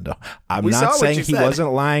 I'm not saying he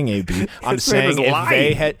wasn't lying, AB. I'm saying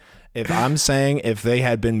if they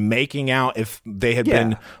had been making out, if they had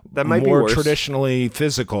been more traditionally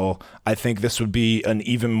physical, I think this would be an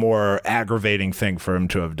even more aggravating thing for him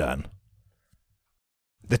to have done.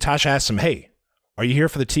 Natasha asked him, hey, are you here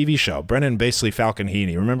for the TV show? Brendan basically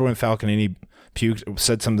Falconini. Remember when Falconini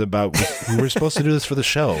said something about, we were supposed to do this for the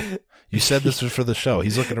show. You said this was for the show.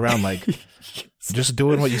 He's looking around like, just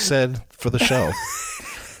doing what you said for the show.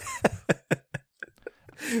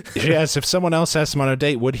 She asks if someone else asked him on a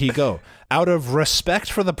date, would he go? Out of respect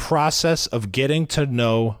for the process of getting to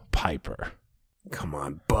know Piper. Come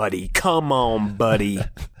on, buddy. Come on, buddy.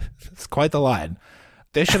 It's quite the line.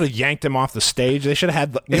 They should have yanked him off the stage. They should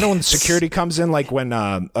have had, when the security comes in, like when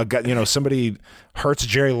somebody hurts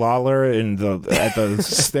Jerry Lawler at the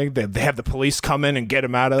thing, they have the police come in and get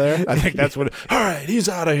him out of there. I think that's what. All right, he's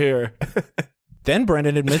out of here. Then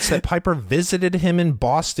Brendan admits that Piper visited him in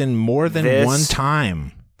Boston more than one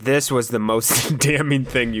time. This was the most damning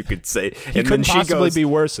thing you could say. He couldn't possibly be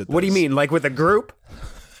worse at this. What do you mean? Like with a group?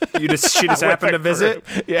 She just happened to visit?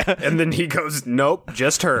 Yeah. And then he goes, nope,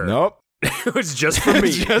 just her. Nope. It was just for me.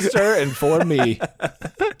 Just her and for me.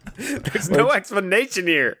 There's no explanation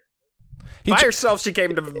here. By herself, she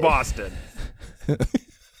came to Boston.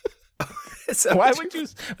 Why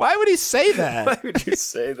would he say that? Why would you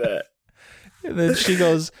say that? And then she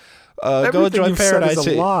goes, go enjoy paradise. Is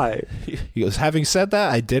a lie. He goes, having said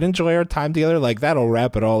that, I did enjoy our time together. That'll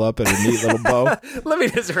wrap it all up in a neat little bow. Let me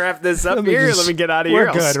just wrap this up here. Let me get out of here.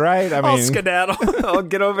 We're good, right? I'll skedaddle. I'll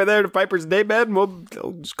get over there to Piper's daybed and we'll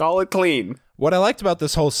just call it clean. What I liked about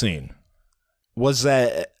this whole scene was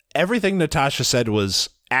that everything Natasha said was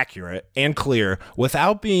accurate and clear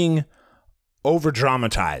without being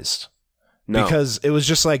over-dramatized. No. Because it was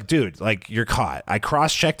just like, dude, you're caught. I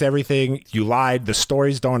cross-checked everything. You lied. The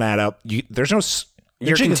stories don't add up.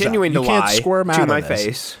 You're continuing to lie to my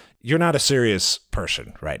face. You're not a serious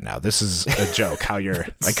person right now. This is a joke. How you're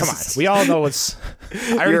come on. We all know it's.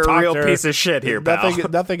 You're a real piece of shit here, pal.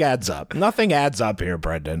 Nothing adds up. Nothing adds up here,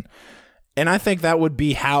 Brendan. And I think that would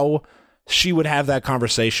be how she would have that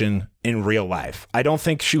conversation in real life. I don't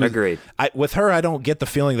think she would. Agreed. With her, I don't get the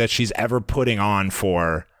feeling that she's ever putting on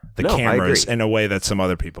for the cameras in a way that some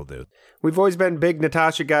other people do. We've always been big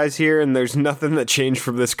Natasha guys here, and there's nothing that changed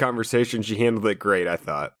from this conversation. She handled it great, I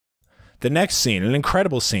thought. The next scene, an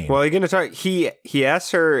incredible scene. Well, you're going to talk. He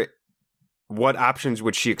asked her what options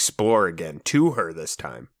would she explore again to her this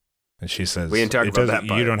time. And she says, we didn't talk about that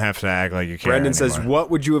part. You don't have to act like you care Brendan anymore. says,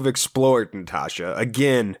 what would you have explored, Natasha?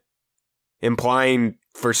 Again, implying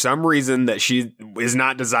for some reason that she is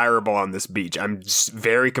not desirable on this beach. I'm just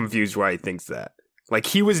very confused why he thinks that. Like,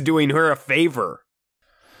 he was doing her a favor.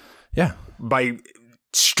 Yeah. By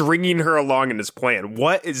stringing her along in his plan.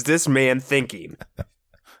 What is this man thinking?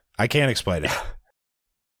 I can't explain it.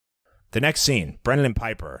 The next scene, Brendan and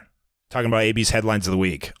Piper talking about AB's headlines of the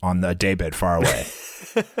week on the daybed far away.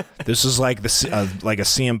 This is like like a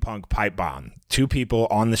CM Punk pipe bomb. Two people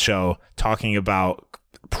on the show talking about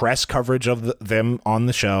press coverage of them on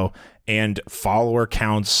the show and follower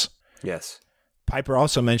counts. Yes. Piper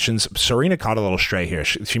also mentions, Serena caught a little stray here.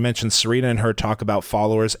 She mentions Serena and her talk about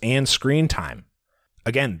followers and screen time.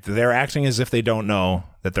 Again, they're acting as if they don't know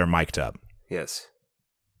that they're mic'd up. Yes.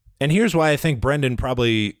 And here's why I think Brendan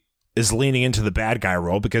probably is leaning into the bad guy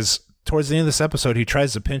role, because towards the end of this episode, he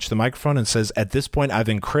tries to pinch the microphone and says, at this point, I've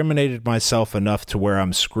incriminated myself enough to where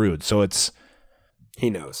I'm screwed. So he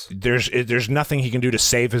knows. There's nothing he can do to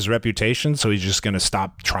save his reputation, so he's just going to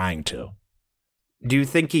stop trying to. Do you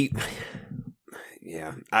think he...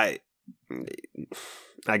 Yeah, I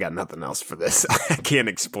got nothing else for this. I can't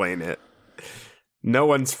explain it. No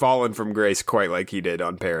one's fallen from grace quite like he did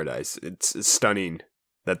on Paradise. It's stunning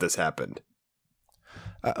that this happened.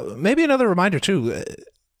 Maybe another reminder too.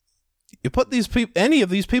 You put any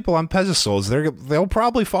of these people on pedestals, they'll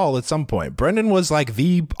probably fall at some point. Brendan was like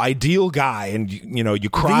the ideal guy, and you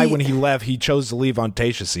cry when he left. He chose to leave on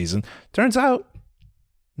Tayshia season. Turns out,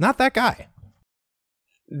 not that guy.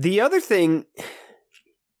 The other thing,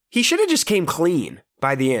 he should have just came clean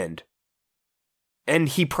by the end. And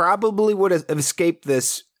he probably would have escaped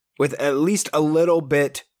this with at least a little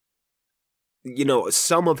bit,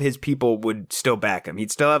 some of his people would still back him.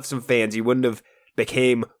 He'd still have some fans. He wouldn't have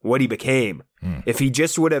became what he became. If he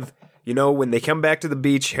just would have, when they come back to the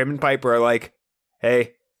beach, him and Piper are like,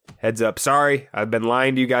 hey, heads up, sorry, I've been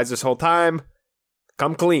lying to you guys this whole time.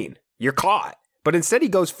 Come clean. You're caught. But instead he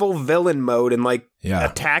goes full villain mode and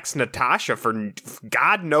attacks Natasha for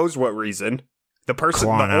God knows what reason. The person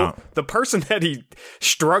that he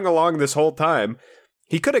strung along this whole time,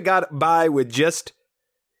 he could have got by with just,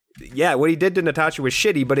 what he did to Natasha was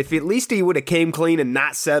shitty, but if at least he would have came clean and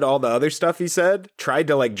not said all the other stuff he said, tried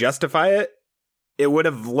to justify it, it would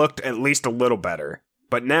have looked at least a little better.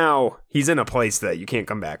 But now he's in a place that you can't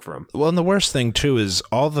come back from. Well, and the worst thing too is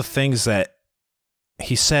all the things that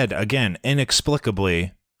he said, again,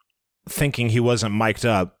 inexplicably, thinking he wasn't mic'd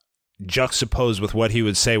up, juxtaposed with what he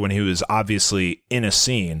would say when he was obviously in a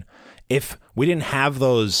scene. If we didn't have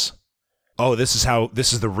those, this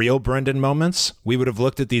is the real Brendan moments, we would have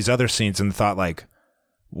looked at these other scenes and thought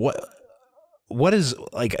what is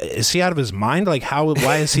he out of his mind?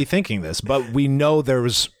 Why is he thinking this? But we know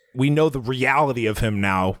the reality of him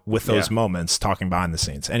now with those moments talking behind the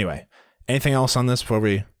scenes. Anyway, anything else on this before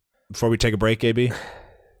we take a break, AB?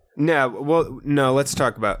 No, let's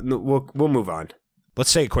talk about, we'll move on.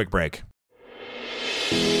 Let's take a quick break.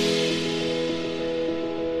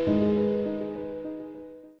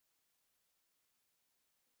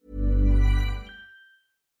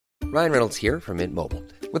 Ryan Reynolds here from Mint Mobile.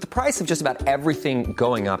 With the price of just about everything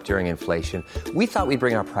going up during inflation, we thought we'd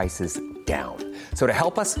bring our prices down. So to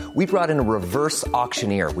help us, we brought in a reverse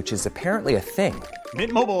auctioneer, which is apparently a thing.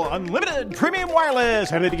 Mint Mobile Unlimited Premium Wireless.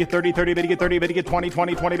 How to get 30, 30, how to get 30, how to get 20,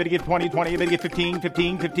 20, 20, how to get 20, 20, how to get 15,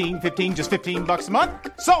 15, 15, 15, just $15 a month?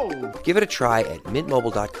 Sold! Give it a try at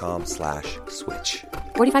mintmobile.com/switch.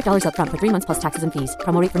 $45 up front for 3 months plus taxes and fees.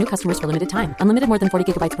 Promo rate for new customers for limited time. Unlimited more than 40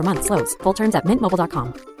 gigabytes per month. Slows full terms at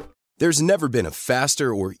mintmobile.com. There's never been a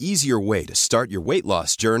faster or easier way to start your weight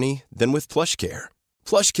loss journey than with PlushCare.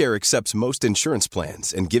 PlushCare accepts most insurance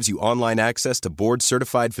plans and gives you online access to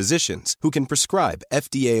board-certified physicians who can prescribe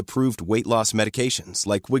FDA-approved weight loss medications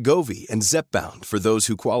like Wegovy and Zepbound for those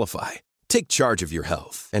who qualify. Take charge of your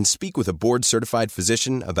health and speak with a board-certified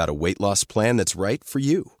physician about a weight loss plan that's right for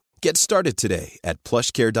you. Get started today at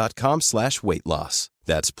plushcare.com/weightloss.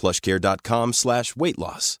 That's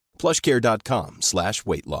plushcare.com/weightloss.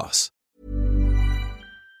 plushcare.com/weightloss.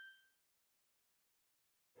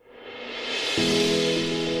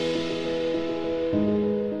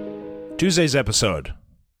 Tuesday's episode.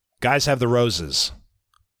 Guys have the roses.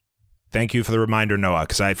 Thank you for the reminder, Noah,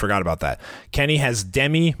 because I forgot about that. Kenny has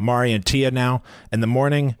Demi, Mari, and Tia now. In the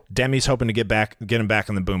morning, Demi's hoping to get him back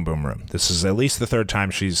in the Boom Boom Room. This is at least the third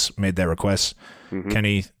time she's made that request.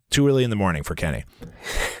 Kenny, too early in the morning for Kenny.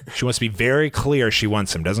 She wants to be very clear she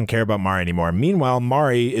wants him, doesn't care about Mari anymore. Meanwhile,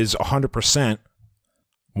 Mari is 100%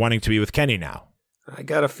 wanting to be with Kenny now. I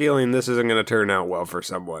got a feeling this isn't going to turn out well for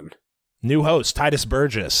someone. New host, Titus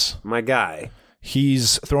Burgess. My guy.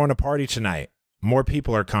 He's throwing a party tonight. More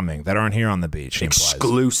people are coming that aren't here on the beach.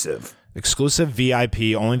 Exclusive. Exclusive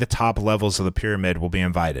VIP, only the top levels of the pyramid will be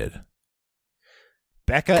invited.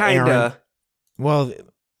 Becca, Aaron. Well,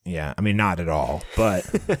 yeah, I mean, not at all, but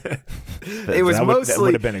it was that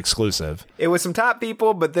would have been exclusive. It was some top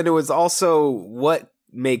people, but then it was also what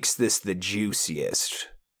makes this the juiciest,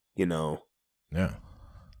 you know? Yeah.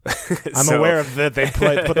 I'm aware of that. They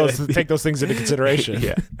take those things into consideration.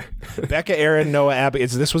 Yeah. Becca, Aaron, Noah, Abigail.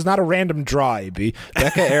 This was not a random draw, AB.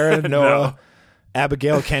 Becca, Aaron, Noah, no.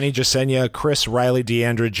 Abigail, Kenny, Jasenia, Chris, Riley,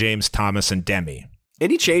 Deandra, James, Thomas, and Demi.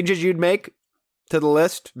 Any changes you'd make to the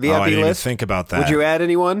list? VIP I didn't list? Even think about that. Would you add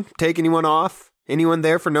anyone? Take anyone off? Anyone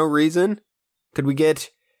there for no reason? Could we get,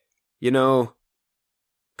 Joe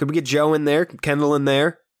in there? Kendall in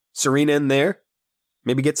there? Serena in there?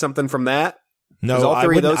 Maybe get something from that? No, all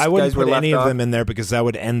three I wouldn't put any off? of them in there because that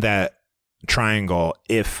would end that triangle.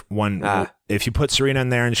 If you put Serena in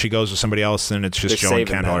there and she goes with somebody else, then it's just Joe and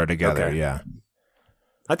Kendall are together. Okay. Yeah.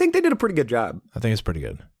 I think they did a pretty good job. I think it's pretty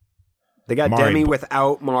good. They got Mari, Demi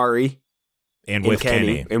without Mari. And with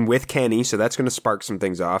Kenny. And with Kenny, so that's going to spark some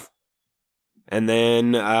things off. And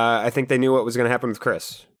then I think they knew what was going to happen with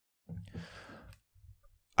Chris.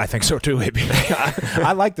 I think so too, AB.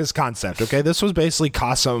 I like this concept, okay? This was basically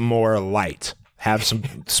Casa Amor light. Have some,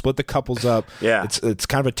 split the couples up. Yeah. It's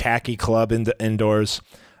kind of a tacky club indoors.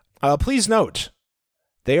 Please note,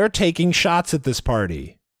 they are taking shots at this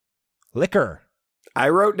party. Liquor. I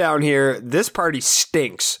wrote down here, this party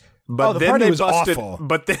stinks. But the then party they was busted, awful.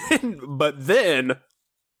 But then.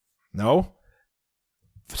 No.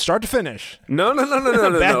 Start to finish. No.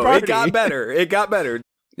 Bad party. It got better.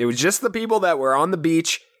 It was just the people that were on the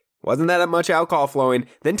beach. Wasn't that much alcohol flowing.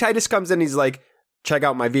 Then Titus comes in. He's like, check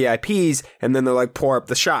out my VIPs. And then they're like, pour up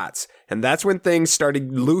the shots. And that's when things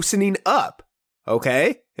started loosening up.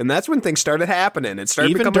 Okay? And that's when things started happening. It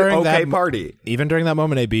started becoming an okay party. Even during that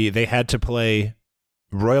moment, AB, they had to play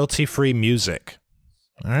royalty-free music.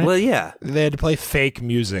 All right? Well, yeah. They had to play fake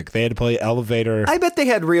music. They had to play Elevator. I bet they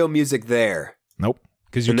had real music there. Nope.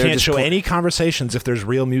 Because you can't show any conversations if there's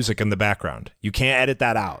real music in the background. You can't edit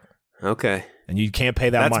that out. Okay. And you can't pay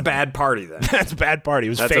that money. That's bad party then. That's bad party. It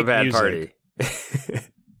was fake music. Party.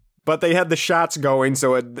 But they had the shots going,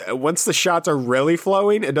 so once the shots are really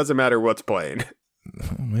flowing, it doesn't matter what's playing.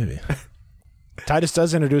 Maybe. Titus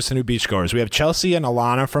does introduce the new beachgoers. We have Chelsea and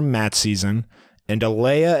Alana from Matt's season, and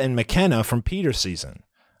Alea and McKenna from Peter's season.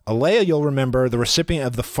 Alea, you'll remember, the recipient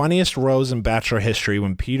of the funniest rose in Bachelor history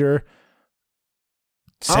when Peter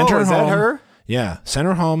sent her home. Is that her? Yeah, sent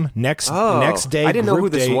her home next day. I didn't know who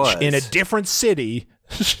this was. In a different city.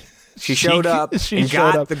 She showed up and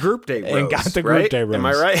got the group date rose. And got the group date rose. Am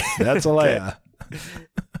I right? That's Alea.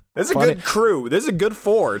 This is a good crew. This is a good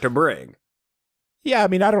four to bring. Yeah, I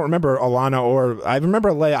mean, I don't remember Alana I remember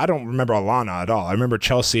Alea. I don't remember Alana at all. I remember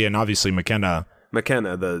Chelsea and obviously McKenna.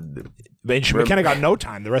 McKenna got no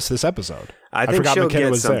time the rest of this episode. I think she'll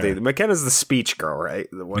get something. There. McKenna's the speech girl, right?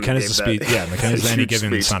 The one McKenna's the speech. Yeah, McKenna's the Any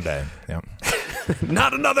Given Sunday. Yeah.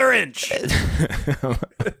 Not another inch.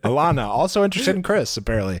 Alana, also interested in Chris,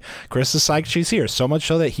 apparently. Chris is psyched she's here, so much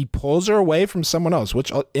so that he pulls her away from someone else,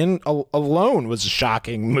 which alone was a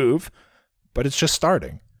shocking move, but it's just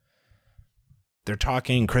starting. They're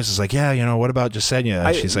talking. Chris is like, yeah, what about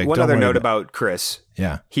Jasenia? She's like, one other note about Chris.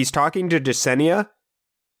 Yeah. He's talking to Jasenia.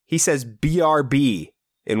 He says BRB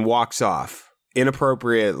and walks off.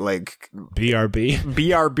 Inappropriate, like BRB.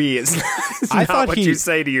 BRB is not what you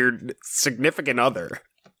say to your significant other.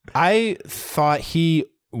 I thought he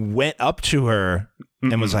went up to her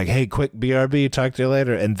and was like, "Hey, quick BRB, talk to you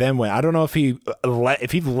later." And then went. I don't know if he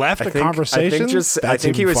left the conversation. I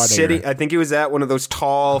think he was sitting. I think he was at one of those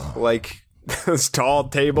tall, those tall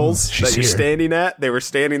tables that you're standing at. They were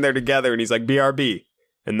standing there together, and he's like BRB,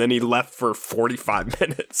 and then he left for 45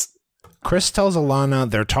 minutes. Chris tells Alana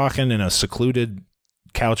they're talking in a secluded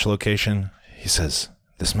couch location. He says,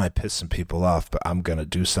 this might piss some people off, but I'm going to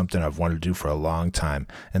do something I've wanted to do for a long time.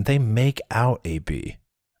 And they make out, AB.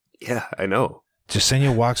 Yeah, I know.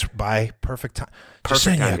 Jasenia walks by. Perfect time.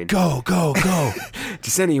 Jasenia, timing. Go.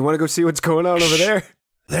 Jasenia, you want to go see what's going on over there?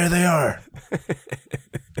 There they are.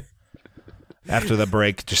 After the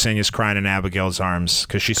break, Jasenia's crying in Abigail's arms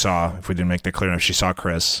because she saw, if we didn't make that clear enough, she saw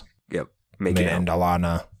Chris. Yep. And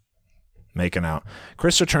Alana making out.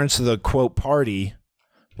 Chris returns to the, quote, party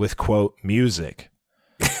with, quote, music.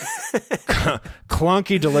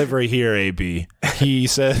 Clunky delivery here, AB. He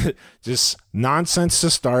said just nonsense to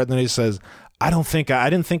start. Then he says, I didn't think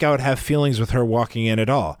I would have feelings with her walking in at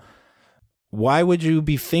all. Why would you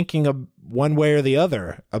be thinking of one way or the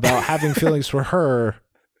other about having feelings for her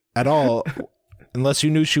at all unless you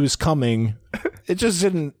knew she was coming? It just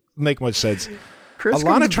didn't make much sense.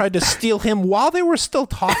 Alana tried to steal him while they were still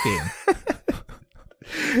talking.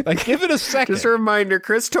 Like, give it a second. Just a reminder,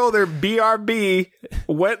 Chris told her BRB,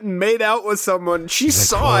 went and made out with someone. She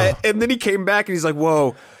saw it, and then he came back and he's like,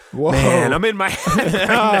 whoa, man, I'm in my head right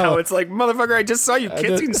now. It's like, motherfucker, I just saw you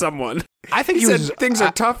kissing someone. I think he said, things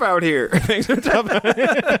are tough out here. Things are tough out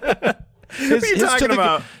here. What are you talking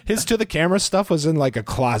about? His to the camera stuff was in like a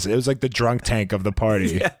closet. It was like the drunk tank of the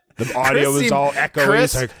party. Yeah. The audio was all echoey.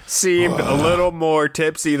 Chris like, seemed a little more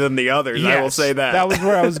tipsy than the others. Yes, I will say that. That was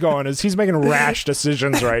where I was going. Is he's making rash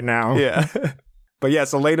decisions right now? Yeah. But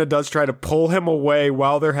yes, Elena does try to pull him away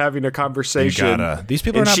while they're having a conversation. These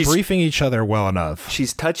people are not briefing each other well enough.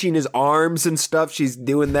 She's touching his arms and stuff. She's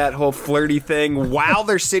doing that whole flirty thing while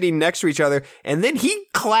they're sitting next to each other. And then he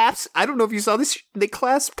claps. I don't know if you saw this. They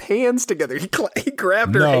clasped hands together. He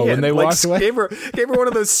grabbed her hand. When they walked away? Gave her one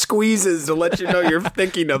of those squeezes to let you know you're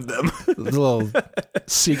thinking of them. Little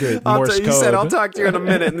secret Morse code. He said, I'll talk to you in a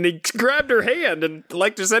minute. And then he grabbed her hand and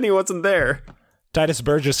like just said he wasn't there. Titus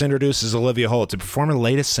Burgess introduces Olivia Holt to perform her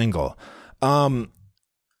latest single.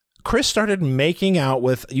 Chris started making out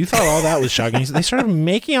with... You thought all that was shocking. They started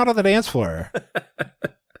making out on the dance floor.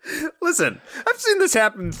 Listen, I've seen this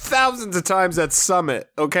happen thousands of times at Summit,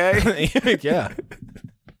 okay? Yeah.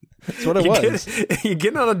 That's what it was. You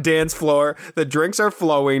get on a dance floor, the drinks are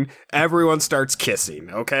flowing, everyone starts kissing,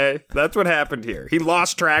 okay? That's what happened here. He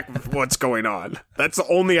lost track of what's going on. That's the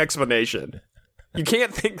only explanation. You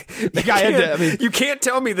can't think. You can't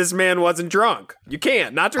tell me this man wasn't drunk. You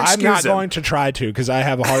can't. Not to excuse him. I'm not going to try to because I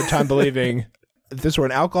have a hard time believing if this were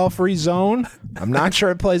an alcohol-free zone. I'm not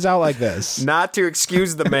sure it plays out like this. Not to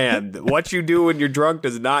excuse the man. What you do when you're drunk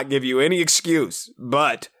does not give you any excuse.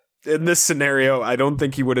 But in this scenario, I don't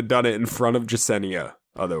think he would have done it in front of Jasenia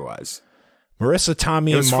otherwise. Marissa,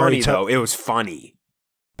 Tommy, and Mari. It was funny, though. It was funny.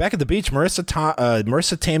 Back at the beach,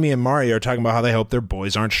 Marissa, Tammy, and Mari are talking about how they hope their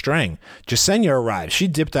boys aren't straying. Jasenia arrives. She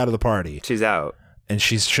dipped out of the party. She's out. And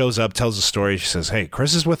she shows up, tells a story. She says, hey,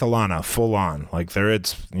 Chris is with Alana, full on. Like, they're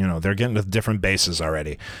getting to different bases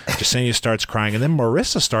already. Jasenia starts crying. And then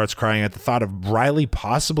Marissa starts crying at the thought of Riley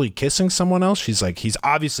possibly kissing someone else. She's like, he's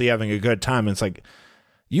obviously having a good time. And it's like,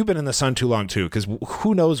 you've been in the sun too long, too, because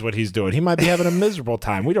who knows what he's doing? He might be having a miserable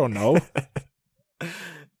time. We don't know.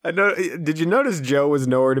 I know. Did you notice Joe was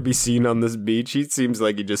nowhere to be seen on this beach? He seems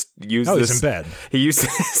like he just used this. He's in bed. He used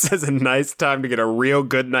this as a nice time to get a real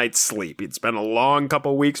good night's sleep. It's been a long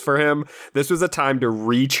couple weeks for him. This was a time to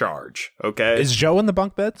recharge, okay? Is Joe in the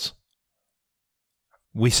bunk beds?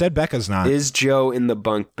 We said Becca's not. Is Joe in the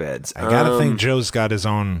bunk beds? I gotta think Joe's got his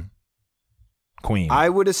own queen. I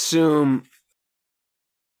would assume...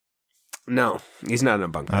 No, he's not in a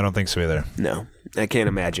bunk bed. I don't think so either. No, I can't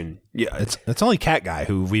imagine. Yeah, it's only Cat Guy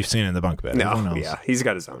who we've seen in the bunk bed. No, yeah, he's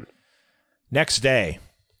got his own. Next day,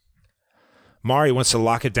 Mari wants to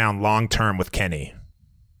lock it down long term with Kenny.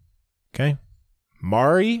 Okay,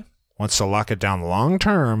 Mari wants to lock it down long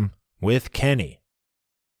term with Kenny.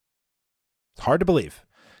 It's hard to believe.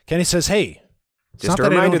 Kenny says, "Hey, just a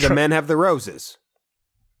reminder: the men have the roses."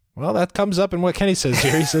 Well, that comes up in what Kenny says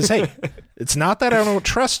here. He says, "Hey, it's not that I don't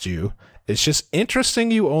trust you. It's just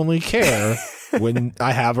interesting you only care when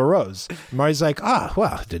I have a rose." Mari's like,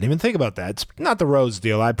 well, didn't even think about that. It's not the rose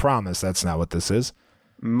deal. I promise that's not what this is.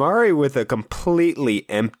 Mari with a completely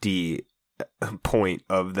empty point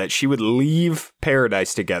of that she would leave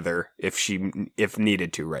Paradise together if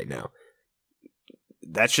needed to right now.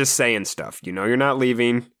 That's just saying stuff. You know you're not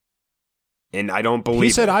leaving, and I don't believe He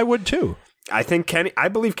said it. I would too. I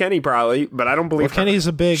believe Kenny probably, but I don't believe her. Kenny's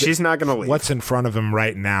a big... She's not going to leave. What's in front of him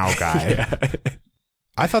right now guy. Yeah.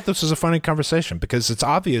 I thought this was a funny conversation because it's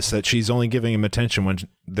obvious that she's only giving him attention when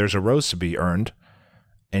there's a rose to be earned.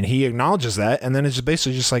 And he acknowledges that. And then it's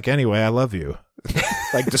basically just like, anyway, I love you.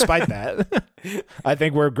 Like, despite that, I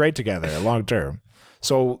think we're great together long term.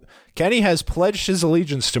 So Kenny has pledged his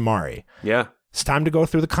allegiance to Mari. Yeah. It's time to go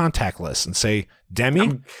through the contact list and say,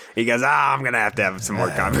 Demi? He goes, I'm going to have some more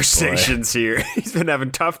conversations here. He's been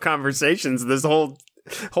having tough conversations this whole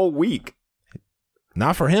week.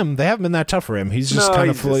 Not for him. They haven't been that tough for him. He's just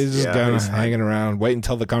he's hanging around, waiting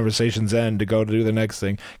until the conversations end to go to do the next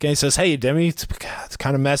thing. Kenny says, hey, Demi, it's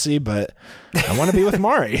kind of messy, but I want to be with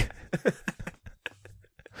Mari.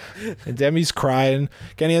 And Demi's crying.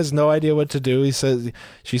 Kenny has no idea what to do. She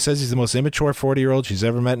says he's the most immature 40-year-old she's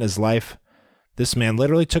ever met in his life. This man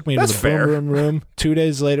literally took me to the boom room 2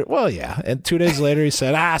 days later. Well, yeah. And 2 days later, he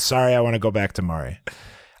said, sorry, I want to go back to Mari.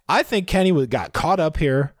 I think Kenny got caught up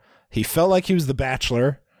here. He felt like he was the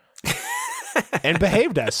Bachelor and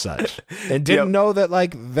behaved as such and didn't know that,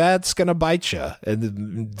 like, that's going to bite you.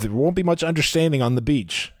 And there won't be much understanding on the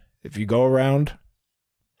beach if you go around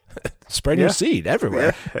Spread your seed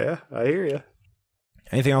everywhere. Yeah, I hear you.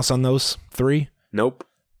 Anything else on those three? Nope.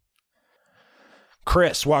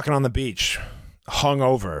 Chris walking on the beach,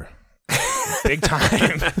 hungover, big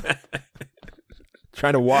time,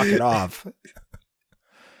 trying to walk it off.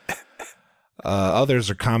 Others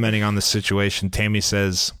are commenting on the situation. Tammy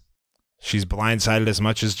says she's blindsided as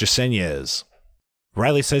much as Jasenia is.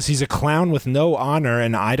 Riley says he's a clown with no honor,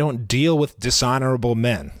 and I don't deal with dishonorable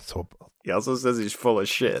men. So he also says he's full of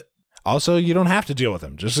shit. Also, you don't have to deal with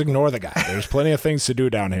him. Just ignore the guy. There's plenty of things to do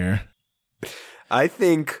down here. I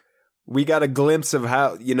think we got a glimpse of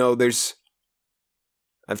how,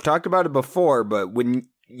 I've talked about it before, but when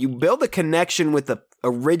you build a connection with the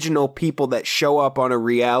original people that show up on a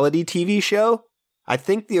reality TV show, I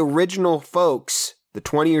think the original folks, the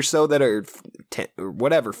 20 or so that are 10 or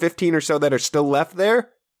whatever, 15 or so that are still left there,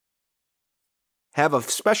 have a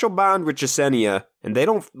special bond with Jasenia, and they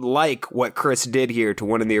don't like what Chris did here to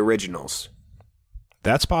one of the originals.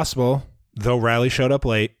 That's possible, though Riley showed up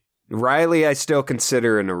late. Riley, I still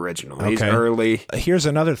consider an original. Okay. He's early. Here's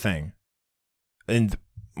another thing, and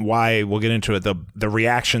why we'll get into it. The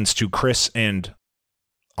reactions to Chris and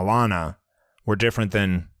Alana were different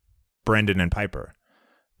than Brendan and Piper.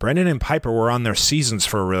 Brendan and Piper were on their seasons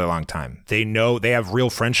for a really long time. They know they have real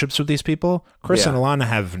friendships with these people. Chris and Alana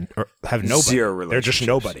have nobody. Zero relationships. They're just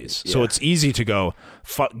nobodies. Yeah. So it's easy to go,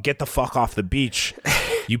 get the fuck off the beach,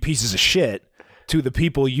 you pieces of shit, to the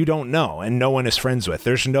people you don't know and no one is friends with.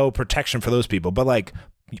 There's no protection for those people. But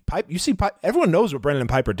everyone knows what Brendan and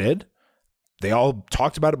Piper did. They all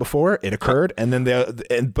talked about it before it occurred, and then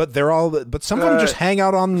but some of them just hang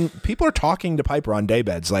out on. People are talking to Piper on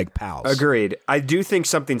daybeds like pals. Agreed. I do think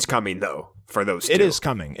something's coming though for those two. It is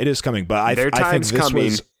coming. But I think this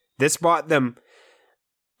coming. This brought them.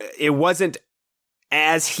 It wasn't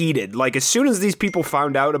as heated. Like as soon as these people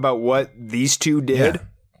found out about what these two did,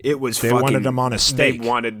 it was. They wanted them on a stake. They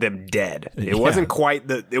wanted them dead. It wasn't quite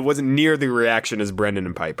it wasn't near the reaction as Brendan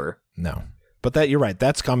and Piper. No. But you're right.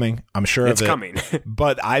 That's coming. I'm sure it's of it. Coming.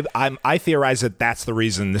 But I theorize that that's the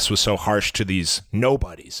reason this was so harsh to these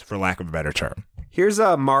nobodies, for lack of a better term. Here's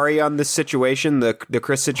Mari on this situation, the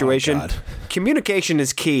Chris situation. Oh, God. Communication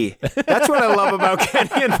is key. That's what I love about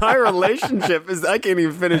Kenny and my relationship. I can't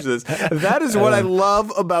even finish this. That is what I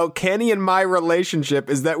love about Kenny and my relationship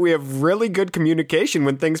is that we have really good communication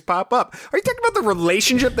when things pop up. Are you talking about the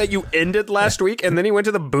relationship that you ended last week and then he went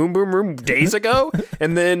to the boom boom room days ago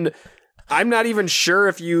and then... I'm not even sure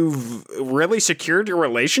if you've really secured your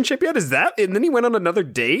relationship yet. Is that? And then he went on another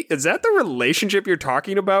date? Is that the relationship you're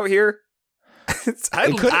talking about here?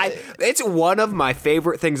 It's one of my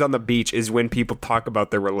favorite things on the beach is when people talk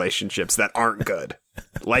about their relationships that aren't good.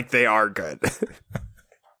 Like they are good.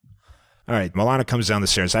 All right, Milana comes down the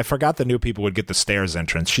stairs. I forgot the new people would get the stairs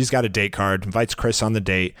entrance. She's got a date card, invites Chris on the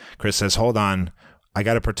date. Chris says, hold on. I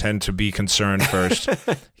got to pretend to be concerned first.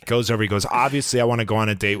 He goes over, obviously I want to go on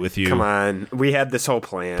a date with you. Come on. We had this whole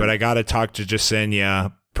plan. But I got to talk to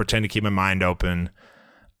Jasenia, pretend to keep my mind open.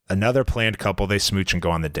 Another planned couple, they smooch and go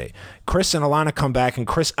on the date. Chris and Alana come back and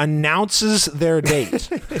Chris announces their date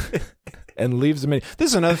and leaves them in.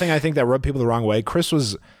 This is another thing I think that rubbed people the wrong way. Chris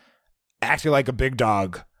was acting like a big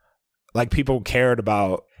dog, like people cared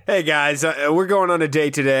about. Hey guys, we're going on a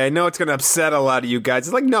date today. I know it's going to upset a lot of you guys.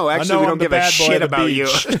 It's like, no, actually, we don't give a shit about you.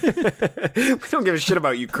 We don't give a shit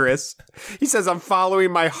about you, Chris. He says, I'm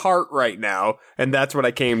following my heart right now, and that's what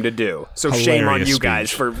I came to do. So shame on you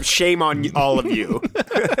guys shame on all of you.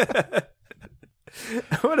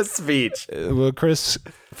 What a speech. Well, Chris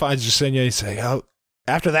finds Jasenia. He's saying,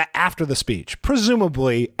 after the speech,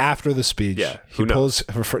 presumably after the speech, he tries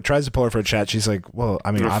to pull her for a chat. She's like, well,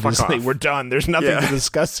 I mean, obviously we're done. There's nothing to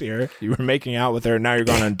discuss here. You were making out with her. Now you're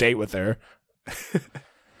going on a date with her.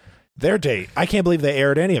 Their date. I can't believe they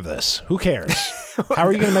aired any of this. Who cares? How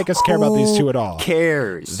are you going to make us care about these two at all? Who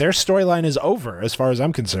cares? Their storyline is over as far as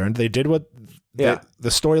I'm concerned. They did what the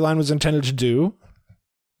storyline was intended to do.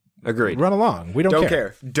 Agreed. Run along. We don't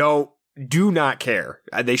care. Do not care.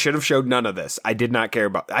 They should have showed none of this. I did not care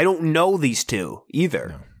about. I don't know these two either.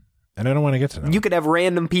 No. And I don't want to get to know. You could have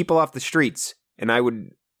random people off the streets, and I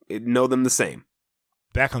would know them the same.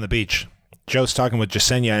 Back on the beach, Joe's talking with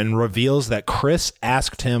Jasenia and reveals that Chris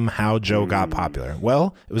asked him how Joe got popular.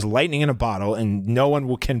 Well, it was lightning in a bottle, and no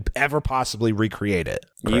one can ever possibly recreate it.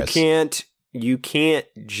 Chris. You can't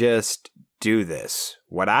just do this.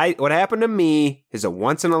 What happened to me is a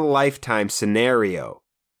once in a lifetime scenario.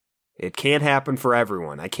 It can't happen for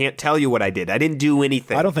everyone. I can't tell you what I did. I didn't do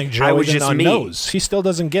anything. I don't think Joe even knows. He still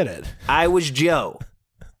doesn't get it. I was Joe.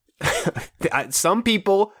 Some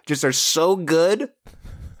people just are so good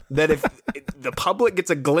that if the public gets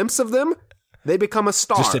a glimpse of them, they become a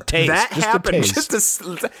star. Just a taste. That just happened. A taste.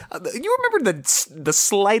 You remember the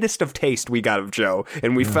slightest of taste we got of Joe,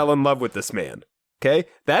 and we fell in love with this man. Okay?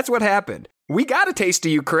 That's what happened. We got a taste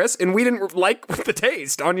of you, Chris, and we didn't like the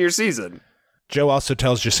taste on your season. Joe also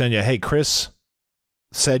tells Jessenia, hey, Chris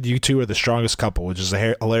said you two are the strongest couple, which is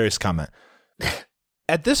a hilarious comment.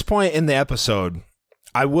 At this point in the episode,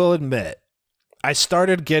 I will admit, I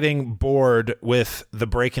started getting bored with the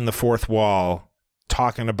breaking the fourth wall,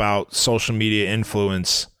 talking about social media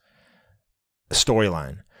influence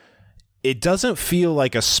storyline. It doesn't feel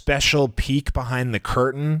like a special peek behind the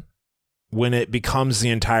curtain when it becomes the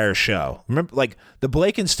entire show. Remember, like, the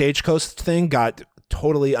Blake and Stagecoach thing got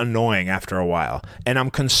totally annoying after a while, and I'm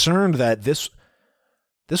concerned that this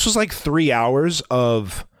was like 3 hours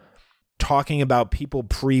of talking about people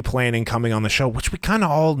pre-planning coming on the show, which we kind of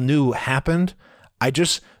all knew happened.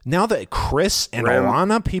 Now that Chris and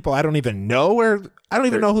Alana, people I don't even know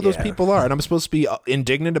who those people are, and I'm supposed to be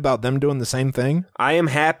indignant about them doing the same thing. I am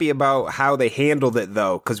happy about how they handled it,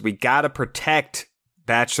 though, because we got to protect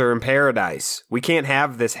Bachelor in Paradise. We can't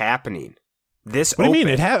have this happening. What do you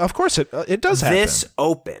mean? Of course it does happen. This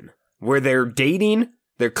open, where they're dating,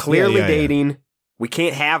 they're clearly dating. Yeah. We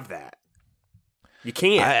can't have that. You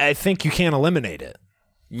can't. I think you can't eliminate it.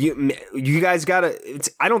 You guys gotta.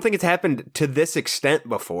 I don't think it's happened to this extent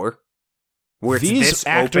before. Where these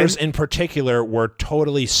actors in particular were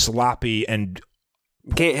totally sloppy and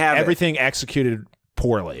can't have everything executed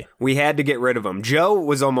poorly. We had to get rid of him. Joe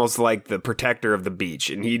was almost like the protector of the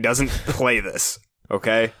beach, and he doesn't play this.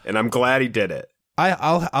 Okay, and I'm glad he did it.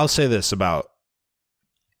 I'll say this about.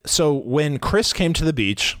 So when Chris came to the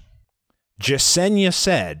beach, Jessenia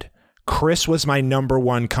said Chris was my number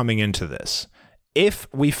one coming into this. If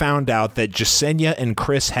we found out that Jessenia and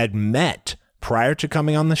Chris had met prior to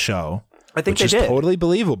coming on the show, I think which is totally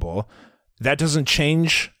believable, that doesn't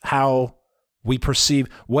change how we perceive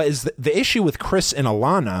what is the issue with Chris and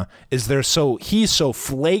Alana is he's so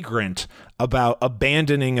flagrant about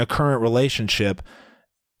abandoning a current relationship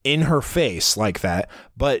in her face like that.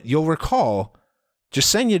 But you'll recall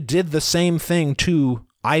Jessenia did the same thing to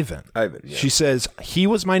Ivan. Yeah. She says, he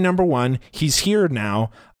was my number one. He's here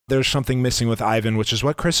now. There's something missing with Ivan, which is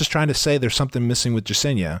what Chris is trying to say. There's something missing with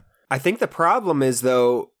Jessenia. I think the problem is,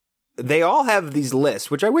 though, they all have these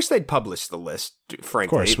lists, which I wish they'd publish the list, frankly. Of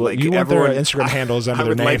course. Well, you want their Instagram handles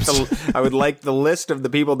under their names. I would like the list of the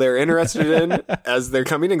people they're interested in as they're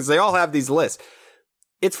coming in, because they all have these lists.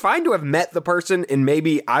 It's fine to have met the person, and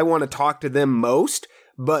maybe I want to talk to them most,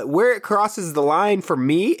 but where it crosses the line for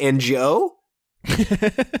me and Joe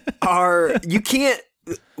you can't.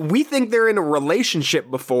 We think they're in a relationship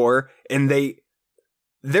before, and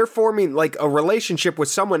they're forming like a relationship with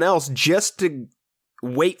someone else just to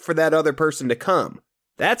wait for that other person to come.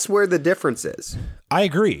 That's where the difference is. I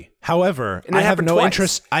agree. However, I have no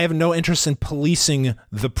interest in policing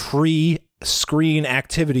the pre-screen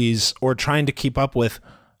activities or trying to keep up with.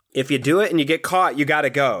 If you do it and you get caught, you got to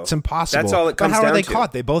go. It's impossible. That's all it comes down to. But how are they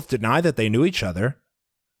caught? They both deny that they knew each other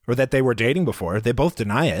or that they were dating before. They both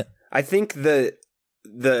deny it. I think the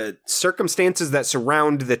circumstances that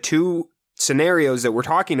surround the two scenarios that we're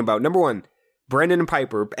talking about. Number one, Brendan and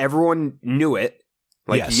Piper, everyone knew it.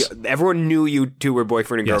 Like, yes. Everyone knew you two were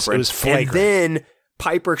boyfriend and girlfriend. It was flagrant. And then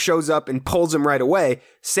Piper shows up and pulls him right away.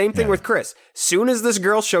 Same thing with Chris. Soon as this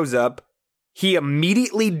girl shows up, he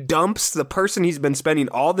immediately dumps the person he's been spending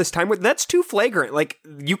all this time with. That's too flagrant. Like,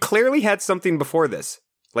 you clearly had something before this.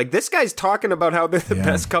 Like, this guy's talking about how they're the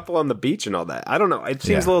best couple on the beach and all that. I don't know. It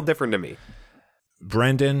seems a little different to me.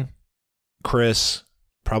 Brendan, Chris,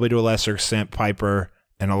 probably to a lesser extent Piper,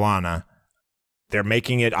 and Alana, they're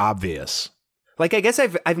making it obvious. Like, I guess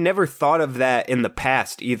I've never thought of that in the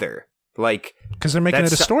past either. Like, because they're making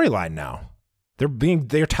it a storyline now.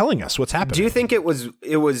 They're telling us what's happening. Do you think it was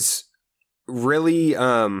really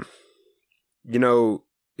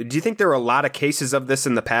do you think there were a lot of cases of this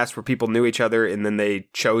in the past where people knew each other and then they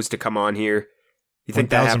chose to come on here? You think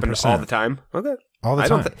that happened all the time? Okay. All the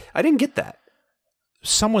time. I didn't get that.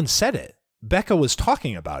 Someone said it. Becca was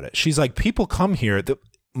talking about it. She's like, people come here.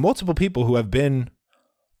 Multiple people who have been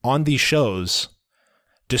on these shows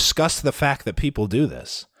discuss the fact that people do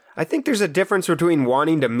this. I think there's a difference between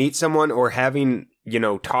wanting to meet someone or having,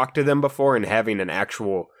 talked to them before and having an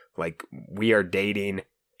actual, like, we are dating.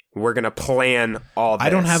 We're going to plan all this. I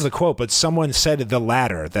don't have the quote, but someone said the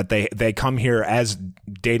latter, that they come here as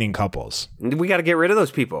dating couples. We got to get rid of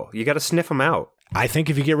those people. You got to sniff them out. I think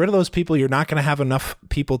if you get rid of those people, you're not going to have enough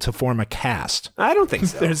people to form a cast. I don't think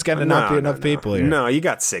so. There's going to not be enough people here. No, you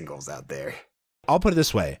got singles out there. I'll put it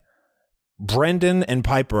this way. Brendan and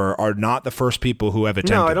Piper are not the first people who have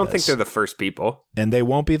attempted this. No, I don't think they're the first people. And they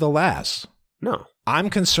won't be the last. No. I'm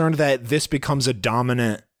concerned that this becomes a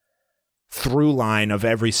dominant through line of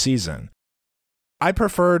every season. I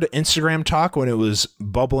preferred Instagram talk when it was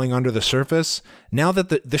bubbling under the surface. Now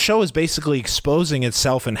that the show is basically exposing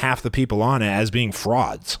itself and half the people on it as being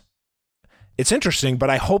frauds. It's interesting,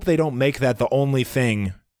 but I hope they don't make that the only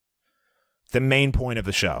thing, the main point of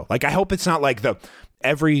the show. Like, I hope it's not like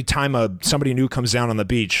every time somebody new comes down on the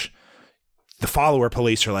beach, the follower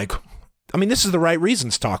police are like, I mean, this is the right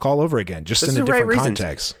reasons talk all over again, just in a different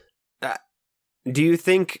context. Do you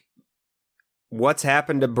think what's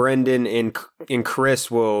happened to Brendan and Chris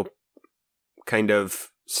will kind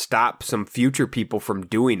of stop some future people from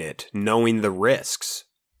doing it, knowing the risks?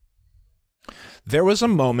 There was a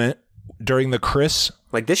moment during the Chris...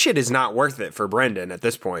 Like, this shit is not worth it for Brendan at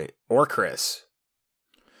this point, or Chris.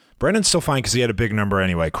 Brendan's still fine because he had a big number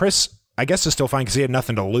anyway. Chris, I guess, is still fine because he had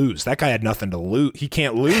nothing to lose. That guy had nothing to lose. He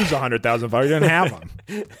can't lose 100,000 followers. He didn't have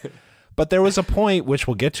them. But there was a point, which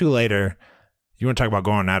we'll get to later, you want to talk about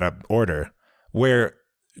going out of order, where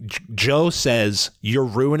Joe says, you're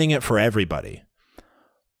ruining it for everybody.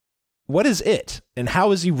 What is it? And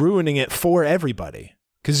how is he ruining it for everybody?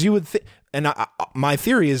 Because you would think, and my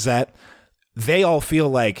theory is that they all feel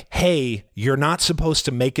like, hey, you're not supposed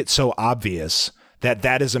to make it so obvious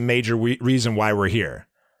that is a major reason why we're here.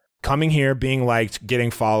 Coming here, being liked,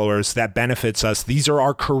 getting followers, that benefits us. These are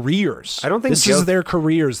our careers. I don't think this is their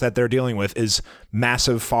careers that they're dealing with, is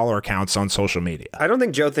massive follower counts on social media. I don't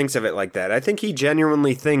think Joe thinks of it like that. I think he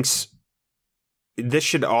genuinely thinks this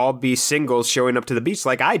should all be singles showing up to the beach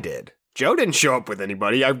like I did. Joe didn't show up with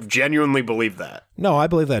anybody. I genuinely believe that. No, I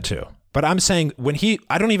believe that too. But I'm saying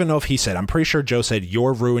I don't even know if he said, I'm pretty sure Joe said,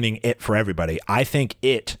 you're ruining it for everybody. I think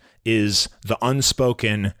it is the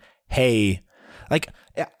unspoken, hey, like,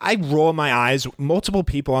 I roll my eyes. Multiple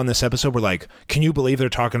people on this episode were like, can you believe they're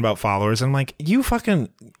talking about followers? I'm like, you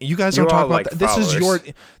guys don't talk about that. This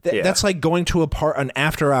is that's like going to an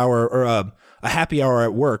after hour or a happy hour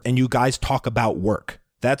at work and you guys talk about work.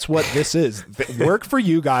 That's what this is. Work for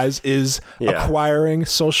you guys is acquiring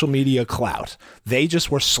social media clout. They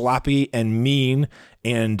just were sloppy and mean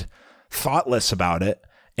and thoughtless about it.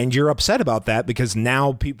 And you're upset about that because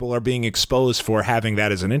now people are being exposed for having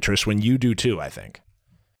that as an interest when you do too, I think.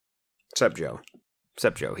 Except Joe.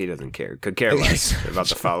 He doesn't care. Could care less about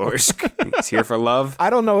the followers. He's here for love.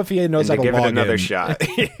 I don't know if he knows how to give log it another in. shot.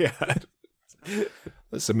 Yeah.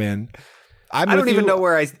 Listen, man. I don't even know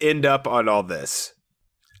where I end up on all this.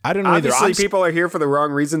 I don't know Obviously, either. people are here for the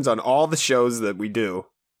wrong reasons on all the shows that we do.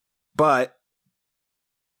 But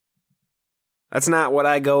that's not what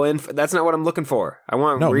I go in for. That's not what I'm looking for. I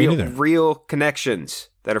want real connections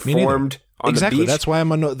that are formed on the beach. That's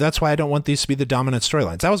why I don't want these to be the dominant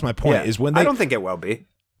storylines. That was my point. Yeah. Is when I don't think it will be.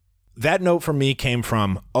 That note from me came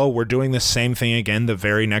from, we're doing the same thing again the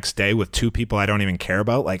very next day with two people I don't even care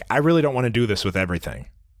about. Like, I really don't want to do this with everything.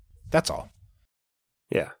 That's all.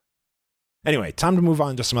 Yeah. Anyway, time to move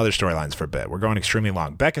on to some other storylines for a bit. We're going extremely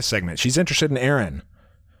long. Becca's segment. She's interested in Aaron.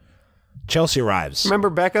 Chelsea arrives. Remember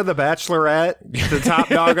Becca, the Bachelorette, the top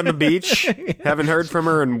dog on the beach? Haven't heard from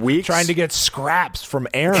her in weeks. Trying to get scraps from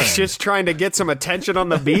Aaron. Just trying to get some attention on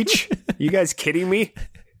the beach? You guys kidding me?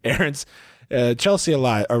 Chelsea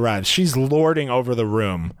arrives. She's lording over the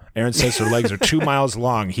room. Aaron says her legs are 2 miles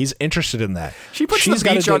long. He's interested in that. She puts the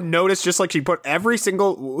beach on notice just like she put every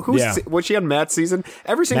single... Was she on Matt's season?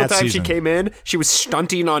 Every single time she came in, she was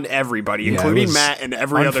stunting on everybody, including Matt and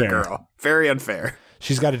every other girl. Very unfair.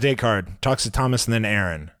 She's got a date card. Talks to Thomas and then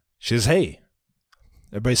Aaron. She says, hey,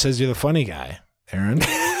 everybody says you're the funny guy, Aaron.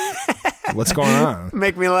 What's going on?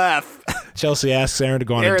 Make me laugh. Chelsea asks Aaron to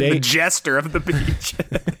go on a date. Aaron, the jester of the beach.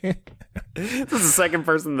 This is the second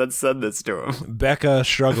person that said this to him. Becca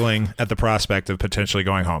struggling at the prospect of potentially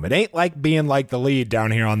going home. It ain't like being like the lead down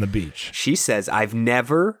here on the beach. She says, I've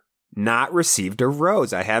never not received a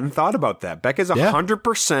rose. I hadn't thought about that. Becca's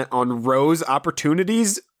 100% on rose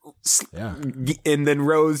opportunities. Yeah. And then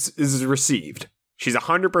Rose is received. She's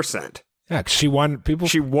 100%. Yeah, she won.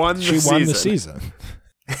 She won the season.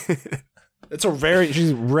 It's a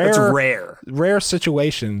rare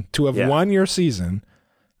situation to have won your season,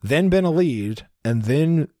 then been a lead, and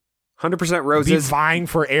then 100% roses. Be vying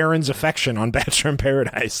for Aaron's affection on Bachelor in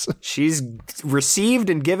Paradise. She's received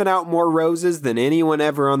and given out more roses than anyone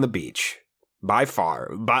ever on the beach, by far.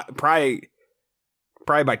 Probably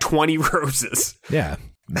by 20 roses. Yeah.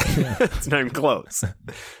 It's not even close.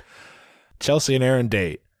 Chelsea and Aaron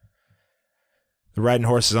date. They're riding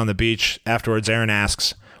horses on the beach. Afterwards, Aaron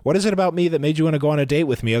asks, What is it about me that made you want to go on a date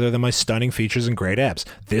with me other than my stunning features and great abs?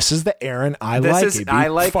 This is the Aaron I like. I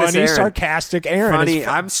like funny, this Aaron. Sarcastic Aaron. Funny.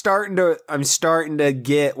 I'm starting to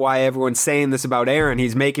get why everyone's saying this about Aaron.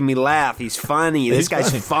 He's making me laugh. He's funny. This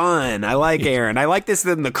guy's fun. I like Aaron. I like this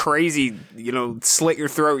than the crazy, slit your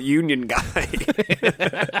throat union guy.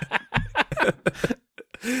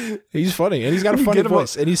 He's funny, and he's got a funny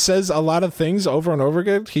voice, and he says a lot of things over and over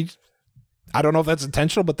again. I don't know if that's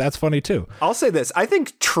intentional, but that's funny too. I'll say this. I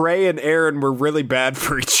think Trey and Aaron were really bad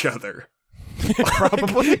for each other.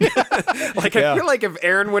 Probably. I feel like if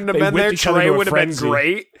Aaron wouldn't have been there, Trey would have been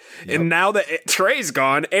great. Yep. And now that Trey's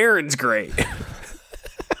gone, Aaron's great.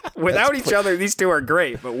 Without each other, these two are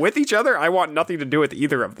great. But with each other, I want nothing to do with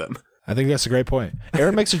either of them. I think that's a great point.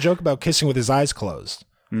 Aaron makes a joke about kissing with his eyes closed.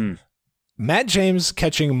 Matt James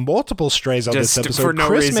catching multiple strays on this episode. For no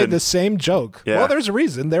Chris reason. made the same joke. Yeah. Well, there's a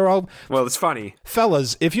reason. They're all... Well, it's funny.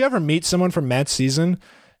 Fellas, if you ever meet someone from Matt's season,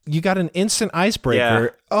 you got an instant icebreaker. Yeah.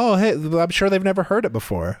 Oh, hey, I'm sure they've never heard it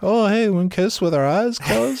before. Oh, hey, we can kiss with our eyes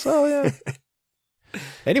closed. Oh, yeah.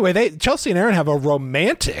 Anyway, Chelsea and Aaron have a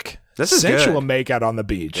romantic, sensual makeout on the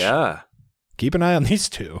beach. Yeah. Keep an eye on these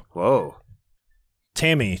two. Whoa.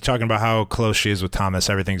 Tammy talking about how close she is with Thomas.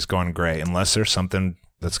 Everything's going great, unless there's something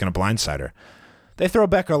that's going to blindside her. They throw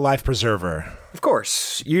Becca a life preserver. Of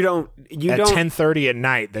course. You don't... At 10:30 at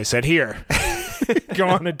night, they said, here, go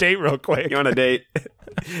on a date real quick. You on a date?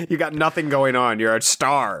 You got nothing going on. You're a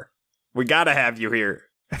star. We got to have you here.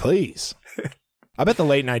 Please. I bet the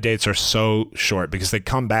late night dates are so short because they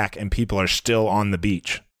come back and people are still on the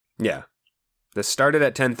beach. Yeah. This started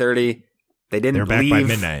at 10:30. They didn't They're back leave. by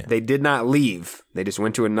midnight. They did not leave. They just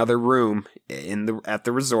went to another room at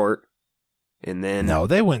the resort. And then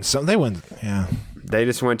they went. Yeah. They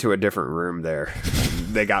just went to a different room there.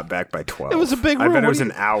 They got back by 12. It was a big room. I bet it was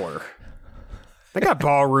an hour. They got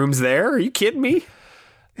ballrooms there. Are you kidding me?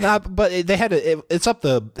 Nah, but they had to. It's up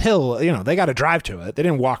the hill. They got to drive to it. They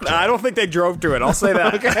didn't walk to it. I don't think they drove to it. I'll say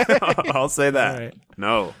that. Okay. I'll say that. Right.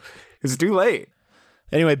 No, it's too late.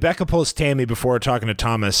 Anyway, Becca pulls Tammy before talking to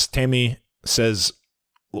Thomas. Tammy says,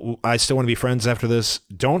 "I still want to be friends after this.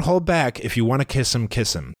 Don't hold back. If you want to kiss him,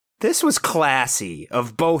 kiss him." This was classy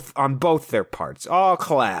on both their parts. All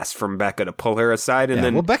class from Becca to pull her aside and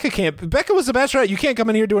then... Well, Becca was the bachelorette. You can't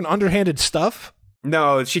come in here doing underhanded stuff.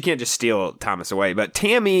 No, she can't just steal Thomas away. But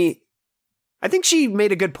Tammy, I think she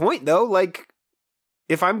made a good point, though. Like,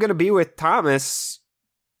 if I'm going to be with Thomas,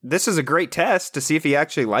 this is a great test to see if he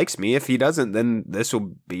actually likes me. If he doesn't, then this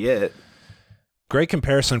will be it. Great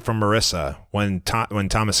comparison from Marissa when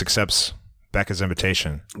Thomas accepts Becca's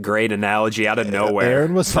invitation. Great analogy out of nowhere.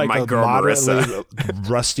 Aaron was like my a girl moderately Marissa.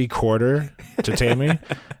 Rusty quarter to Tammy,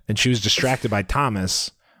 and she was distracted by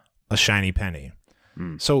Thomas, a shiny penny.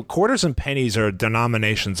 So quarters and pennies are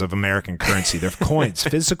denominations of American currency. They're coins,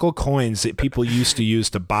 physical coins that people used to use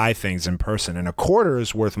to buy things in person. And a quarter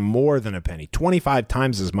is worth more than a penny, 25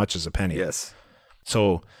 times as much as a penny. Yes.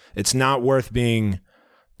 So it's not worth being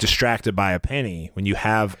distracted by a penny when you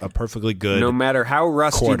have a perfectly good no matter how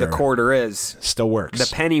rusty the quarter is, still works.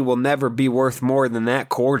 The penny will never be worth more than that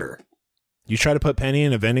quarter. You try to put penny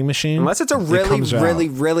in a vending machine, unless it's a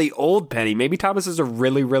really old penny. Maybe Thomas is a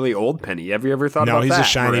really old penny. Have you ever thought about that? No, he's a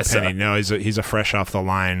shiny Marissa? penny. No, he's a fresh off the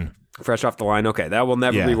line. Fresh off the line. Okay, that will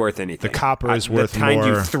never be worth anything. The copper is worth more. The kind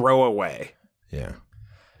you throw away. Yeah.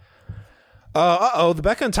 The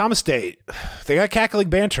Becca and Thomas date. They got cackling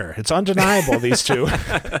banter. It's undeniable, these two.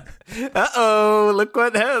 Look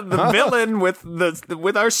what happened. The villain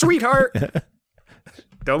with our sweetheart.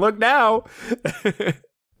 Don't look now.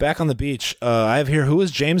 Back on the beach, I have here, who is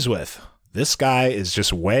James with? This guy is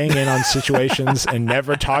just weighing in on situations and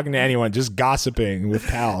never talking to anyone, just gossiping with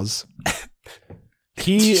pals.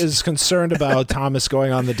 He is concerned about Thomas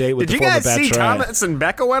going on the date with the former bachelorette. Did you guys see Thomas and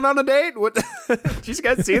Becca went on a date? What? Did you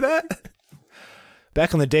guys see that?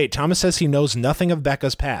 Back on the date, Thomas says he knows nothing of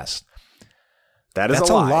Becca's past. That's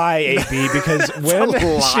a lie, AB, because when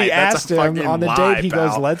she asked him on the date, he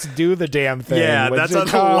goes, let's do the damn thing. Yeah, that's a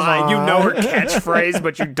lie. You know her catchphrase,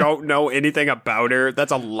 but you don't know anything about her.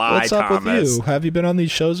 That's a lie, What's up Thomas. with you? Have you been on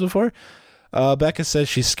these shows before? Becca says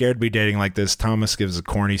she's scared to be dating like this. Thomas gives a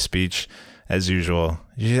corny speech, as usual.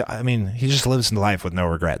 I mean, he just lives in life with no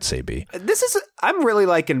regrets, AB. I'm really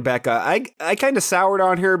liking Becca. I kind of soured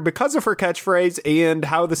on her because of her catchphrase and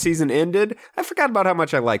how the season ended. I forgot about how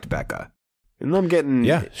much I liked Becca. And I'm getting...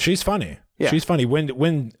 Yeah, she's funny. Yeah. She's funny.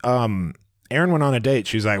 When Aaron went on a date,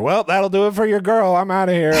 she's like, well, that'll do it for your girl. I'm out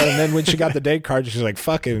of here. And then when she got the date card, she's like,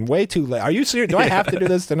 fucking way too late. Are you serious? Do I have to do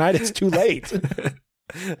this tonight? It's too late.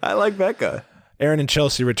 I like Becca. Aaron and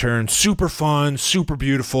Chelsea return. Super fun, super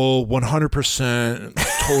beautiful, 100%,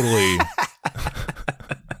 totally.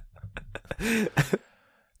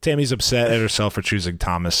 Tammy's upset at herself for choosing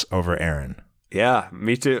Thomas over Aaron. Yeah,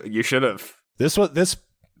 me too. You should have. This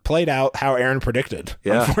played out how Aaron predicted,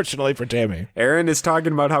 unfortunately for Tammy. Aaron is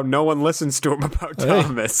talking about how no one listens to him about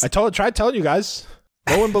Thomas. I tried telling you guys.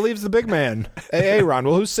 No one believes the big man. Hey, Ron,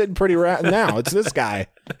 well, who's sitting pretty now? It's this guy.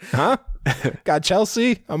 Huh? Got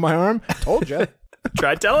Chelsea on my arm? Told you.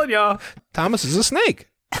 Tried telling y'all. Thomas is a snake.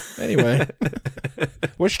 Anyway.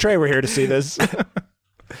 Wish Trey were here to see this.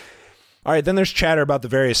 All right, then there's chatter about the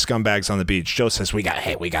various scumbags on the beach. Joe says, we got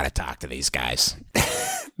to talk to these guys.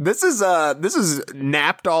 This is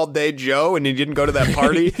napped all day Joe, and he didn't go to that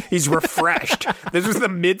party. He's refreshed. This was the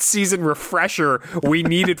mid-season refresher we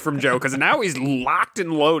needed from Joe, because now he's locked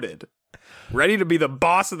and loaded, ready to be the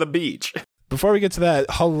boss of the beach. Before we get to that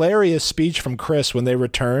hilarious speech from Chris when they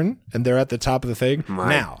return and they're at the top of the thing.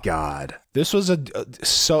 My God, this was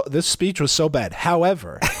this speech was so bad.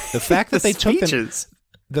 However, the fact that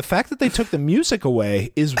they took the music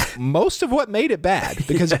away is most of what made it bad,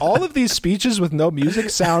 because all of these speeches with no music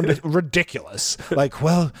sound ridiculous. Like,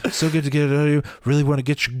 well, so good to get it out of you. Really want to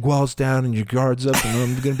get your walls down and your guards up, and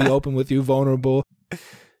I'm going to be open with you, vulnerable. As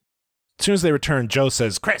soon as they return, Joe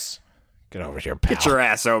says, Chris, get over here, pal. Get your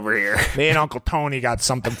ass over here. Me and Uncle Tony got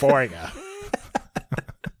something for you.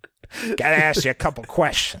 Gotta ask you a couple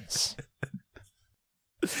questions.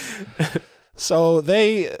 So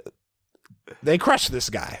they crushed this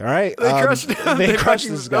guy, all right? They crushed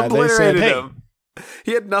this guy. Obliterated him.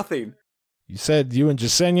 He had nothing. You said you and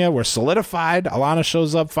Jasenia were solidified. Alana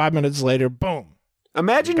shows up 5 minutes later. Boom.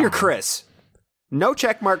 Imagine you're Chris. No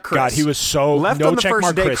checkmark Chris. God, he was so... Left no on the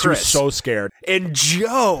first day, Chris. He was so scared. And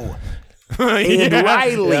Joe and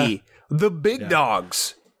Riley, the big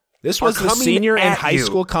dogs. This was the senior in high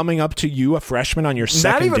school coming up to you, a freshman on your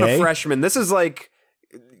second day. Not even a freshman. This is like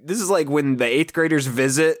when the 8th graders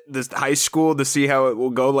visit this high school to see how it will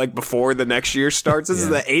go like before the next year starts. This is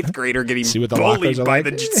the 8th grader getting bullied by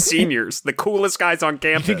the seniors, the coolest guys on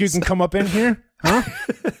campus. You think you can come up in here? Huh?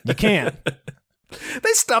 You can't.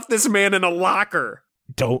 They stuffed this man in a locker.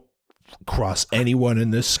 Don't cross anyone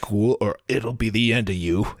in this school or it'll be the end of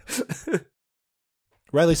you.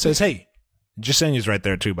 Riley says, hey, Jasenia's right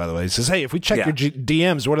there too, by the way. He says, hey, if we check your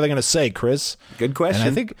DMs, what are they going to say, Chris? Good question.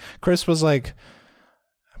 And I think Chris was like,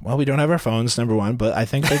 well, we don't have our phones, number one, but I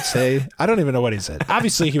think they'd say, I don't even know what he said.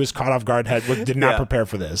 Obviously, he was caught off guard, did not prepare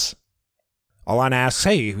for this. Alana asks,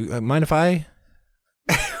 hey, mind if I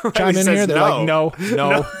chime in here? They're like, no,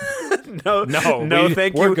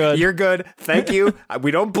 thank you. Good. You're good. Thank you. We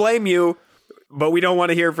don't blame you, but we don't want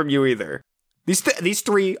to hear from you either. These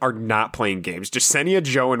three are not playing games. Jasenia,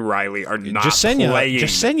 Joe, and Riley are not playing.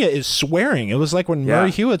 Jasenia is swearing. It was like when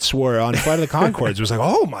Murray Hewitt swore on Flight of the Conchords. It was like,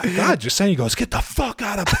 oh my God. Jasenia goes, get the fuck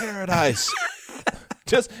out of paradise.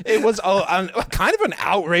 It was kind of an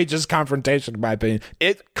outrageous confrontation, in my opinion.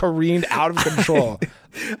 It careened out of control.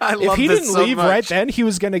 If he didn't leave right then, he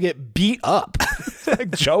was going to get beat up.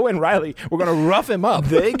 Like Joe and Riley were going to rough him up.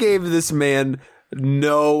 They gave this man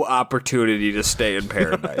no opportunity to stay in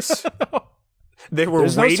paradise. They were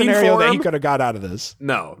There's waiting no scenario for him. that he could have got out of this.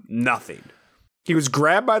 No, nothing. He was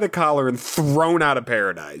grabbed by the collar and thrown out of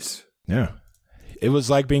paradise. Yeah. It was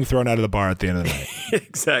like being thrown out of the bar at the end of the night.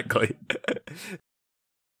 Exactly.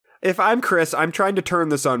 If I'm Chris, I'm trying to turn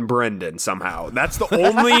this on Brendan somehow. That's the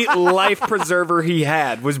only life preserver he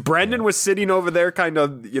had. Brendan was sitting over there kind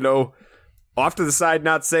of, off to the side,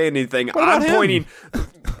 not saying anything. I'm pointing.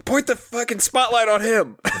 Point the fucking spotlight on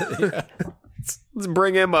him. Yeah. Let's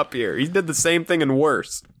bring him up here. He did the same thing and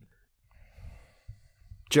worse.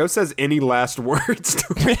 Joe says any last words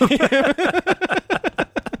to him.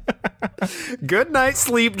 Good night,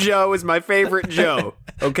 sleep, Joe is my favorite Joe.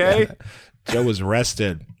 Okay? Yeah. Joe was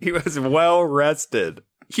rested. He was well rested.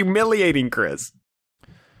 Humiliating Chris.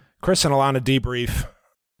 Chris and Alana debrief.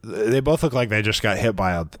 They both look like they just got hit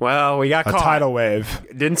by a caught. tidal wave.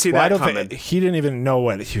 Didn't see that coming. He didn't even know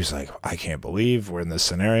what he was like. I can't believe we're in this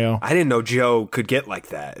scenario. I didn't know Joe could get like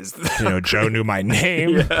that. Joe knew my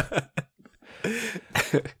name.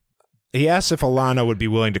 He asks if Alana would be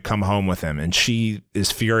willing to come home with him, and she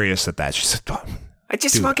is furious at that. She said, I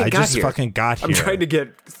just fucking got here. I'm trying to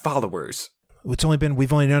get followers. We've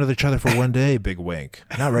only known each other for one day, big wink.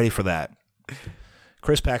 Not ready for that.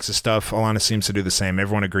 Chris packs his stuff. Alana seems to do the same.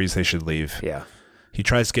 Everyone agrees they should leave. Yeah. He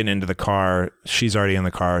tries getting into the car. She's already in the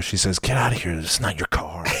car. She says, get out of here. It's not your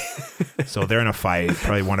car. So they're in a fight,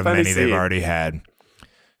 probably one of many they've already had.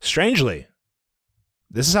 Strangely,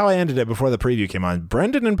 this is how I ended it before the preview came on.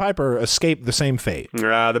 Brendan and Piper escaped the same fate.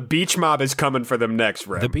 The beach mob is coming for them next,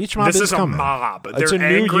 Rem. The beach mob is coming. This is a mob. It's They're a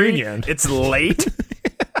angry. new union. It's late.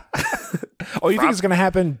 Oh, you think it's going to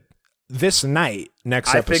happen this night,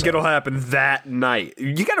 next I episode. think it'll happen that night.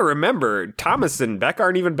 You got to remember, Thomas and Beck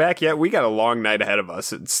aren't even back yet. We got a long night ahead of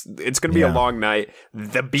us. It's going to be a long night.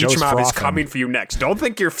 The beach Joe's mob is frothing. coming for you next. Don't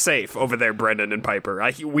think you're safe over there, Brendan and Piper.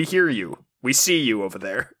 We hear you. We see you over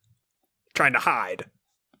there, trying to hide.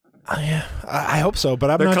 I hope so, but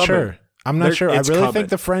I'm They're not coming. sure. I'm not sure. I It's really coming. think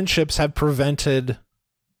the friendships have prevented.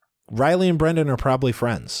 Riley and Brendan are probably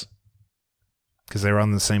friends because they were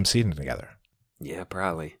on the same season together. Yeah,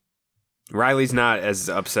 probably. Riley's not as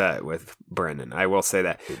upset with Brendan. I will say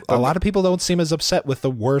that. A lot of people don't seem as upset with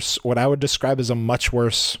the worse, what I would describe as a much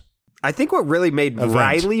worse. I think what really made event.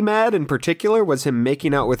 Riley mad in particular was him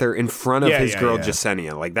making out with her in front of his girl, yeah.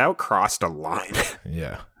 Jasenia. Like, that crossed a line.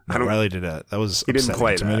 Yeah. I don't- Riley did that. That was He didn't upsetting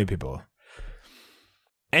play to that. many people.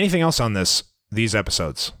 Anything else on these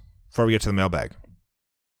episodes before we get to the mailbag?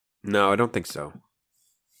 No, I don't think so.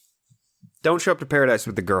 Don't show up to paradise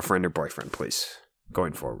with a girlfriend or boyfriend, please,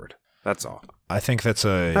 going forward. That's all. I think that's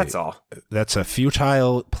all. That's a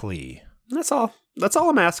futile plea. That's all. That's all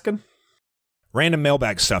I'm asking. Random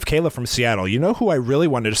mailbag stuff. Kayla from Seattle. You know who I really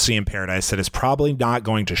wanted to see in Paradise that is probably not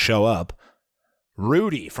going to show up?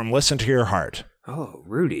 Rudy from Listen to Your Heart. Oh,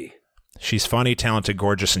 Rudy. She's funny, talented,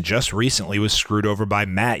 gorgeous, and just recently was screwed over by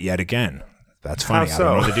Matt yet again. That's funny. How I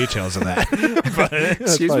don't know so? the details of that. But that's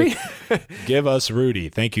Excuse funny. me? Give us Rudy.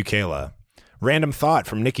 Thank you, Kayla. Random thought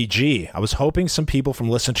from Nikki G. I was hoping some people from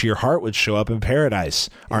Listen to Your Heart would show up in Paradise.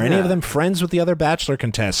 Are any of them friends with the other Bachelor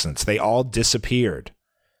contestants? They all disappeared.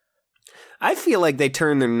 I feel like they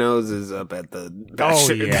turn their noses up at the Oh,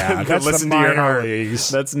 Bachelor. yeah. That's Listen the to Your minor Heart. leagues.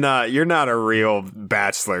 That's not. You're not a real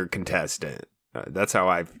Bachelor contestant. That's how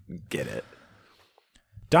I get it.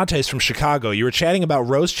 Dante's from Chicago. You were chatting about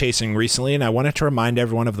rose chasing recently, and I wanted to remind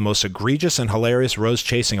everyone of the most egregious and hilarious rose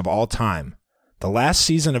chasing of all time. The last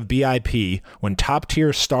season of BIP, when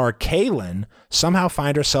top-tier star Kaylin somehow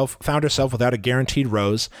found herself without a guaranteed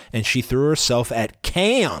rose, and she threw herself at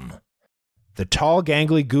Cam, the tall,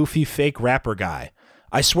 gangly, goofy, fake rapper guy.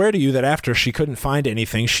 I swear to you that after she couldn't find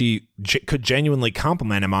anything she could genuinely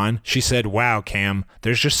compliment him on, she said, "Wow, Cam,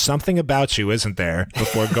 there's just something about you, isn't there?"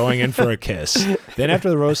 before going in for a kiss. Then after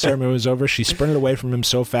the rose ceremony was over, she sprinted away from him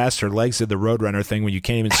so fast her legs did the Roadrunner thing when you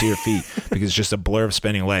can't even see her feet because it's just a blur of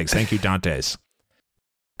spinning legs. Thank you, Dantes.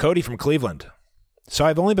 Cody from Cleveland. So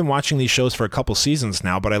I've only been watching these shows for a couple seasons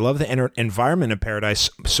now, but I love the environment of Paradise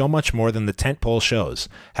so much more than the tentpole shows.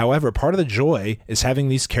 However, part of the joy is having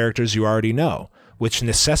these characters you already know, which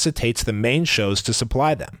necessitates the main shows to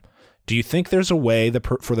supply them. Do you think there's a way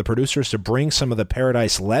for the producers to bring some of the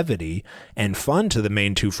Paradise levity and fun to the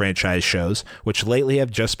main two franchise shows, which lately have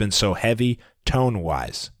just been so heavy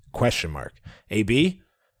tone-wise? ? AB?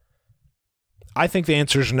 I think the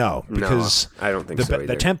answer is no, because No, I don't think so either.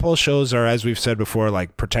 The tentpole shows are, as we've said before,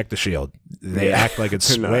 like Protect the Shield. They act like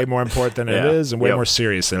it's No. way more important than it is and way Yep. more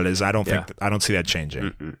serious than it is. I don't think I don't see that changing.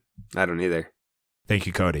 Mm-mm. I don't either. Thank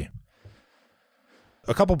you, Cody.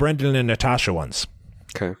 A couple Brendan and Natasha ones.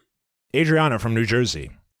 Okay. Adriana from New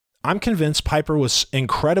Jersey. I'm convinced Piper was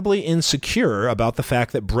incredibly insecure about the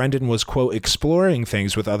fact that Brendan was, quote, exploring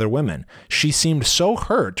things with other women. She seemed so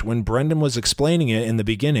hurt when Brendan was explaining it in the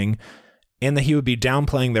beginning and that he would be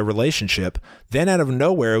downplaying their relationship. Then out of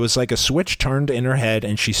nowhere, it was like a switch turned in her head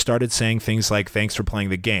and she started saying things like, "Thanks for playing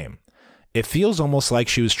the game." It feels almost like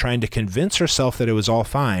she was trying to convince herself that it was all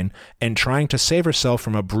fine and trying to save herself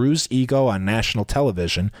from a bruised ego on national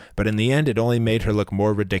television, but in the end, it only made her look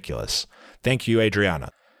more ridiculous. Thank you,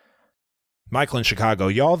 Adriana. Michael in Chicago.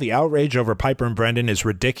 Y'all, the outrage over Piper and Brendan is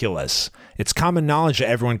ridiculous. It's common knowledge that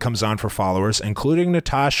everyone comes on for followers, including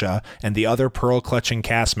Natasha and the other pearl-clutching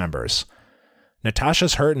cast members.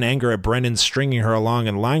 Natasha's hurt and anger at Brendan stringing her along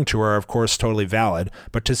and lying to her are, of course, totally valid,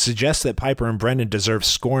 but to suggest that Piper and Brendan deserve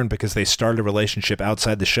scorn because they started a relationship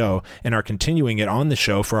outside the show and are continuing it on the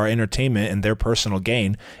show for our entertainment and their personal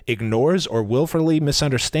gain ignores or willfully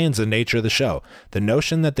misunderstands the nature of the show. The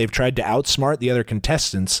notion that they've tried to outsmart the other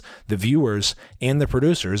contestants, the viewers, and the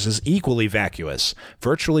producers is equally vacuous.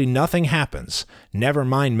 Virtually nothing happens.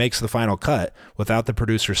 Nevermind makes the final cut without the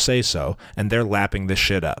producers say so, and they're lapping this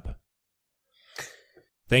shit up.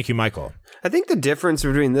 Thank you, Michael. I think the difference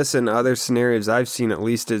between this and other scenarios I've seen, at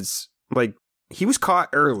least, is like he was caught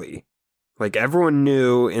early. Like everyone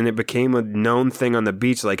knew, and it became a known thing on the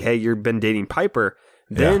beach. Like, hey, you've been dating Piper.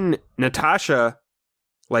 Then Natasha,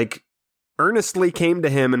 like, earnestly came to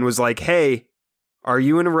him and was like, "Hey, are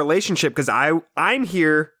you in a relationship? Because I'm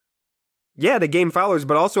here, to gain followers,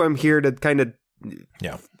 but also I'm here to kind of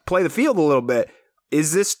play the field a little bit.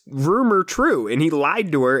 Is this rumor true?" And he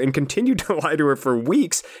lied to her and continued to lie to her for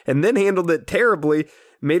weeks and then handled it terribly,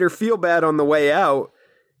 made her feel bad on the way out.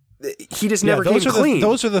 he just never came clean.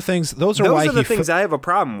 Those are the things. Those are the things I have a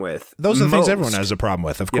problem with. Those are the things everyone has a problem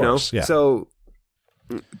with, of course. Yeah. So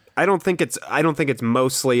I don't think it's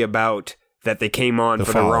mostly about that they came on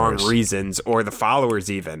for the wrong reasons or the followers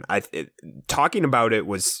even. Talking about it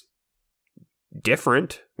was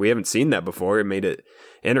different. We haven't seen that before. It made it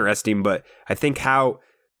interesting, but I think how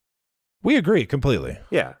we agree completely.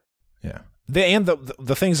 Yeah. Yeah.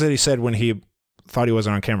 The things that he said when he thought he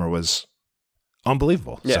wasn't on camera was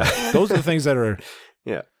unbelievable. Yeah. So those are the things that are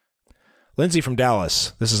Yeah. Lindsay from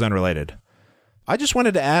Dallas. This is unrelated. I just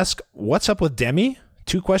wanted to ask, what's up with Demi?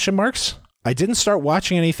 2 question marks. I didn't start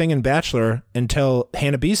watching anything in Bachelor until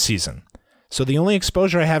Hannah B's season. So the only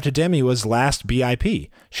exposure I have to Demi was last BIP.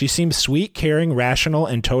 She seems sweet, caring, rational,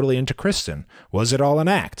 and totally into Kristen. Was it all an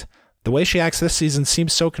act? The way she acts this season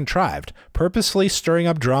seems so contrived, purposefully stirring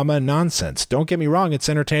up drama and nonsense. Don't get me wrong, it's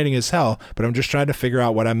entertaining as hell, but I'm just trying to figure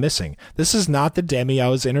out what I'm missing. This is not the Demi I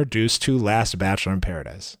was introduced to last Bachelor in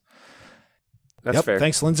Paradise. That's fair.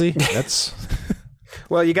 Thanks, Lindsay. That's...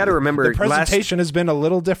 Well, you got to remember, the presentation has been a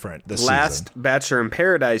little different this season. Last Bachelor in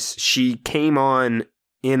Paradise, she came on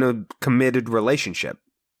in a committed relationship.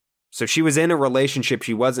 So she was in a relationship.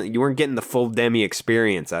 You weren't getting the full Demi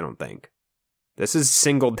experience, I don't think. This is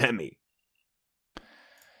single Demi.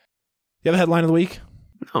 You have a headline of the week?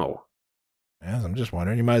 No. Yeah, I'm just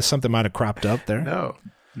wondering. Something might have cropped up there. No.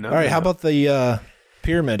 All right, how about the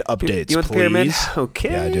pyramid updates, you want please? The pyramid?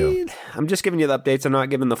 Okay. Yeah, I do. I'm just giving you the updates. I'm not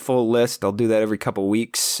giving the full list. I'll do that every couple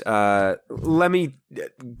weeks. Let me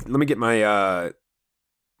get my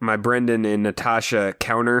my Brendan and Natasha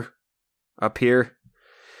counter up here.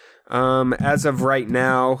 As of right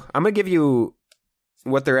now, I'm gonna give you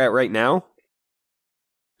what they're at right now.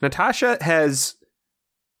 Natasha has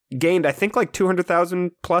gained, I think, like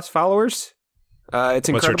 200,000 plus followers. It's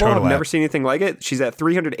incredible. I've never seen anything like it. She's at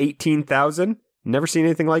 318,000. Never seen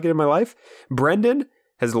anything like it in my life. Brendan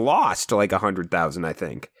has lost like 100,000, I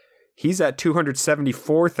think. He's at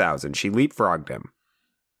 274,000. She leapfrogged him.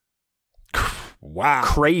 Wow.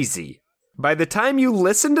 Crazy. By the time you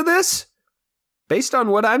listen to this, based on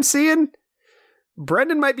what I'm seeing,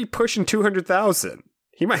 Brendan might be pushing 200,000.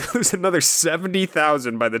 He might lose another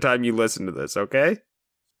 70,000 by the time you listen to this, okay?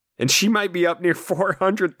 And she might be up near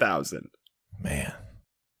 400,000. Man.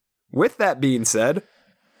 With that being said...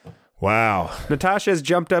 Wow. Natasha has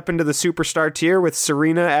jumped up into the superstar tier with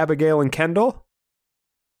Serena, Abigail, and Kendall.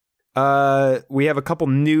 We have a couple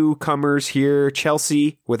newcomers here.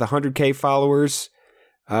 Chelsea with 100K followers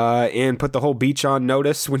and put the whole beach on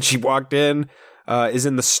notice when she walked in. Is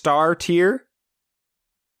in the star tier.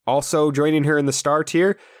 Also joining her in the star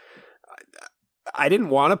tier. I didn't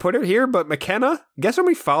want to put her here, but McKenna, guess how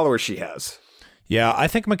many followers she has? Yeah, I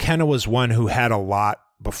think McKenna was one who had a lot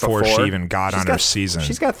before she even got on her season.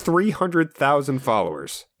 She's got 300,000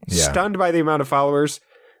 followers. Yeah. Stunned by the amount of followers.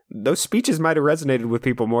 Those speeches might have resonated with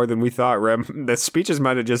people more than we thought, Rem. The speeches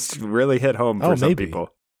might have just really hit home for some people.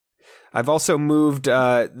 I've also moved,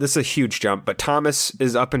 this is a huge jump, but Thomas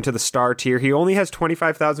is up into the star tier. He only has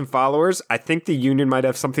 25,000 followers. I think the union might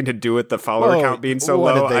have something to do with the follower count being so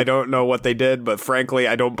low. I don't know what they did, but frankly,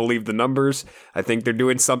 I don't believe the numbers. I think they're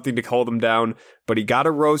doing something to hold him down, but he got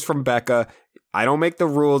a rose from Becca. I don't make the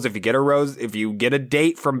rules. If you get a rose, if you get a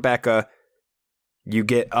date from Becca, you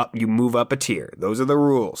move up a tier. Those are the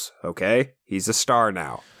rules, okay? He's a star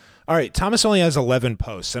now. All right, Thomas only has 11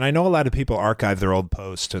 posts, and I know a lot of people archive their old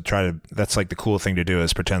posts to try to, that's like the cool thing to do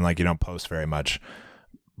is pretend like you don't post very much.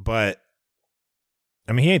 But,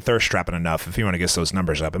 I mean, he ain't thirst trapping enough if you want to get those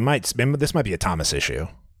numbers up. This might be a Thomas issue.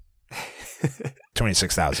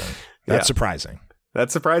 26,000. That's surprising.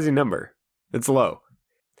 That's a surprising number. It's low.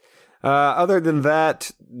 Other than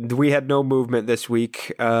that, we had no movement this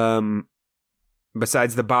week.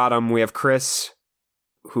 Besides the bottom, we have Chris,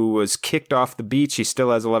 who was kicked off the beach. He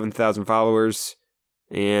still has 11,000 followers,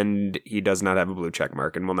 and he does not have a blue check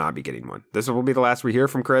mark and will not be getting one. This will be the last we hear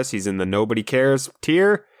from Chris. He's in the Nobody Cares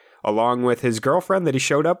tier, along with his girlfriend that he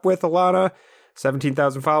showed up with, Alana,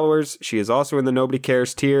 17,000 followers. She is also in the Nobody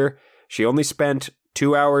Cares tier. She only spent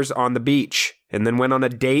 2 hours on the beach and then went on a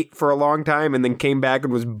date for a long time and then came back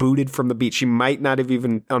and was booted from the beach. She might not have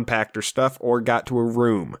even unpacked her stuff or got to her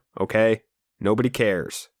room, okay? Nobody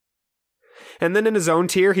cares. And then in his own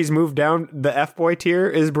tier, he's moved down. The F-boy tier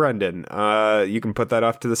is Brendan. You can put that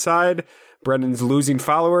off to the side. Brendan's losing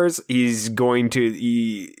followers. He's going to...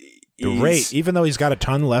 The rate, even though he's got a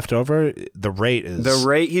ton left over, the rate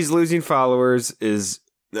he's losing followers is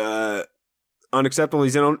unacceptable.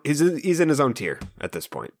 He's in his own tier at this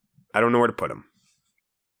point. I don't know where to put him.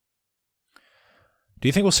 Do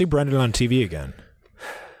you think we'll see Brendan on TV again?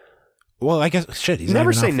 Well, I guess, shit, he's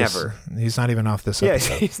never not even say off never. He's not even off this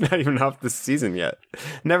episode. Yeah, he's not even off this season yet.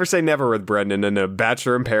 Never say never with Brendan and a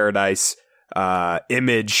Bachelor in Paradise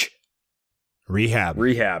Image Rehab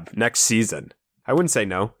next season. I wouldn't say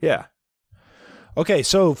no. Yeah. Okay,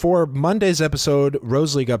 so for Monday's episode,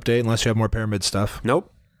 Rose League update, unless you have more Pyramid stuff.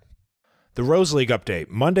 Nope. The Rose League update.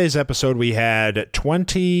 Monday's episode, we had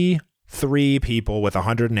 23 people with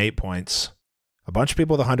 108 points. A bunch of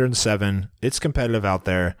people with 107. It's competitive out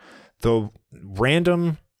there. The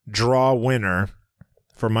random draw winner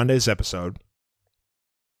for Monday's episode,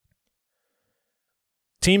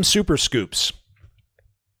 Team Super Scoops.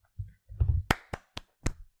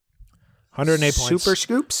 108 points. Super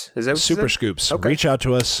Scoops? Is that what Super Scoops. Okay. Reach out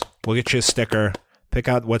to us. We'll get you a sticker. Pick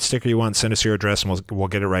out what sticker you want. Send us your address, and we'll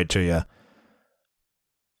get it right to you.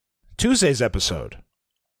 Tuesday's episode.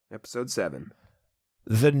 Episode 7.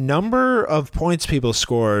 The number of points people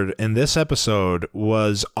scored in this episode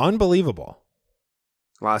was unbelievable.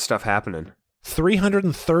 A lot of stuff happening.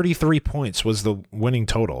 333 points was the winning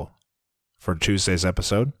total for Tuesday's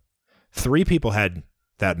episode. 3 people had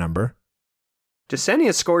that number.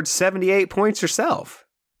 Jasenia scored 78 points herself.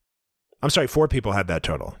 I'm sorry, 4 people had that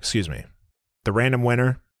total. Excuse me. The random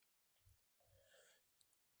winner,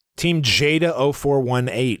 Team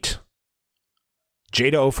Jada0418.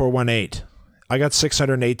 Jada0418. I got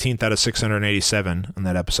 618th out of 687 on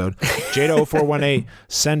that episode. Jada0418,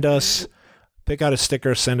 send us, pick out a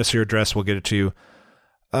sticker, send us your address, we'll get it to you.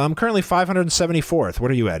 I'm currently 574th. What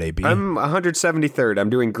are you at, AB? I'm 173rd. I'm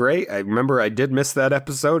doing great. I remember I did miss that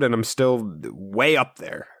episode, and I'm still way up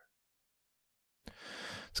there.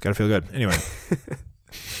 It's got to feel good. Anyway.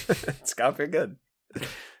 It's got to feel good.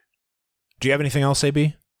 Do you have anything else,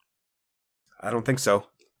 AB? I don't think so.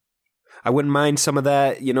 I wouldn't mind some of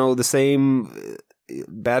that, the same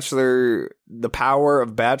the power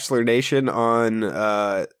of Bachelor Nation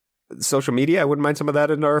on social media. I wouldn't mind some of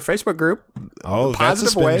that in our Facebook group. Oh, that's a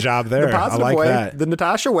spin job there. The positive I like way. that. The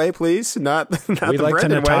Natasha way, please. Not We'd the like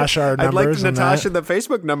Brendan to Natasha way. our numbers. I'd like to Natasha the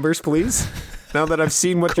Facebook numbers, please. Now that I've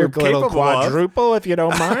seen what you're capable quadruple, if you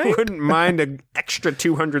don't mind. I wouldn't mind an extra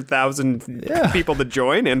 200,000 people to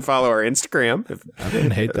join and follow our Instagram. I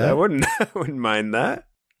wouldn't hate that. I wouldn't mind that.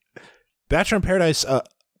 Bachelor in Paradise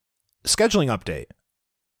scheduling update.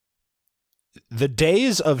 The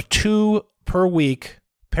days of 2 per week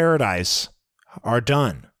Paradise are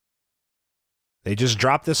done. They just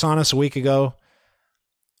dropped this on us a week ago.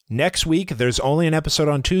 Next week, there's only an episode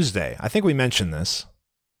on Tuesday. I think we mentioned this.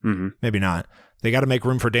 Mm-hmm. Maybe not. They got to make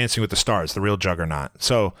room for Dancing with the Stars, the real juggernaut.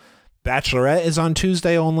 So Bachelorette is on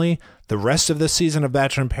Tuesday only. The rest of this season of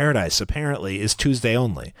Bachelor in Paradise apparently is Tuesday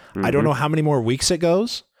only. Mm-hmm. I don't know how many more weeks it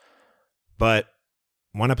goes, but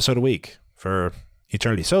 1 episode a week for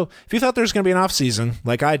eternity. So if you thought there was going to be an off season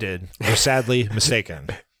like I did, you're sadly mistaken.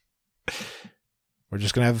 We're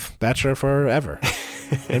just going to have Bachelor forever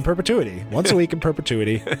in perpetuity, once a week in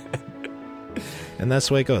perpetuity. And that's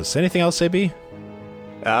the way it goes. Anything else, AB?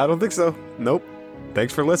 I don't think so. Nope.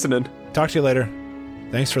 Thanks for listening. Talk to you later.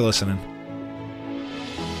 Thanks for listening.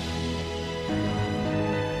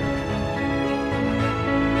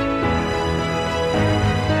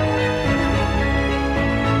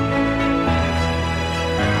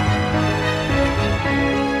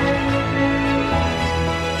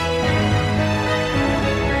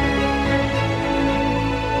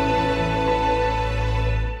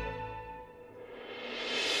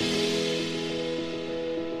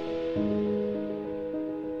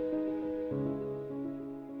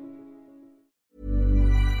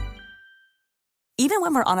 Even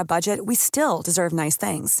when we're on a budget, we still deserve nice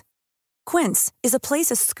things. Quince is a place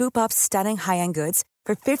to scoop up stunning high-end goods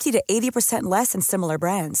for 50 to 80% less than similar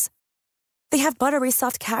brands. They have buttery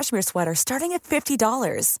soft cashmere sweaters starting at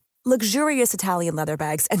 $50, luxurious Italian leather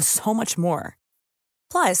bags, and so much more.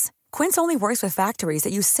 Plus, Quince only works with factories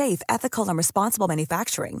that use safe, ethical, and responsible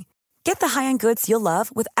manufacturing. Get the high-end goods you'll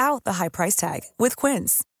love without the high price tag with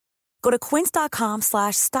Quince. Go to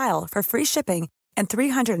quince.com/style for free shipping and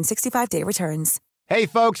 365-day returns. Hey,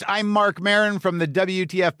 folks, I'm Mark Maron from the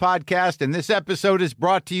WTF Podcast, and this episode is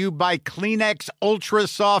brought to you by Kleenex Ultra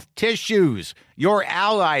Soft Tissues, your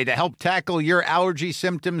ally to help tackle your allergy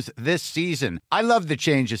symptoms this season. I love the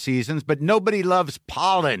change of seasons, but nobody loves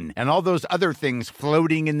pollen and all those other things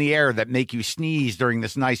floating in the air that make you sneeze during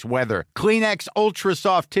this nice weather. Kleenex Ultra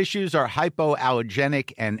Soft Tissues are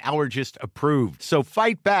hypoallergenic and allergist approved, so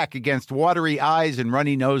fight back against watery eyes and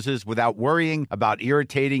runny noses without worrying about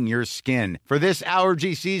irritating your skin. For this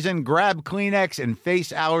allergy season, grab Kleenex and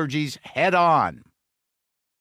face allergies head on.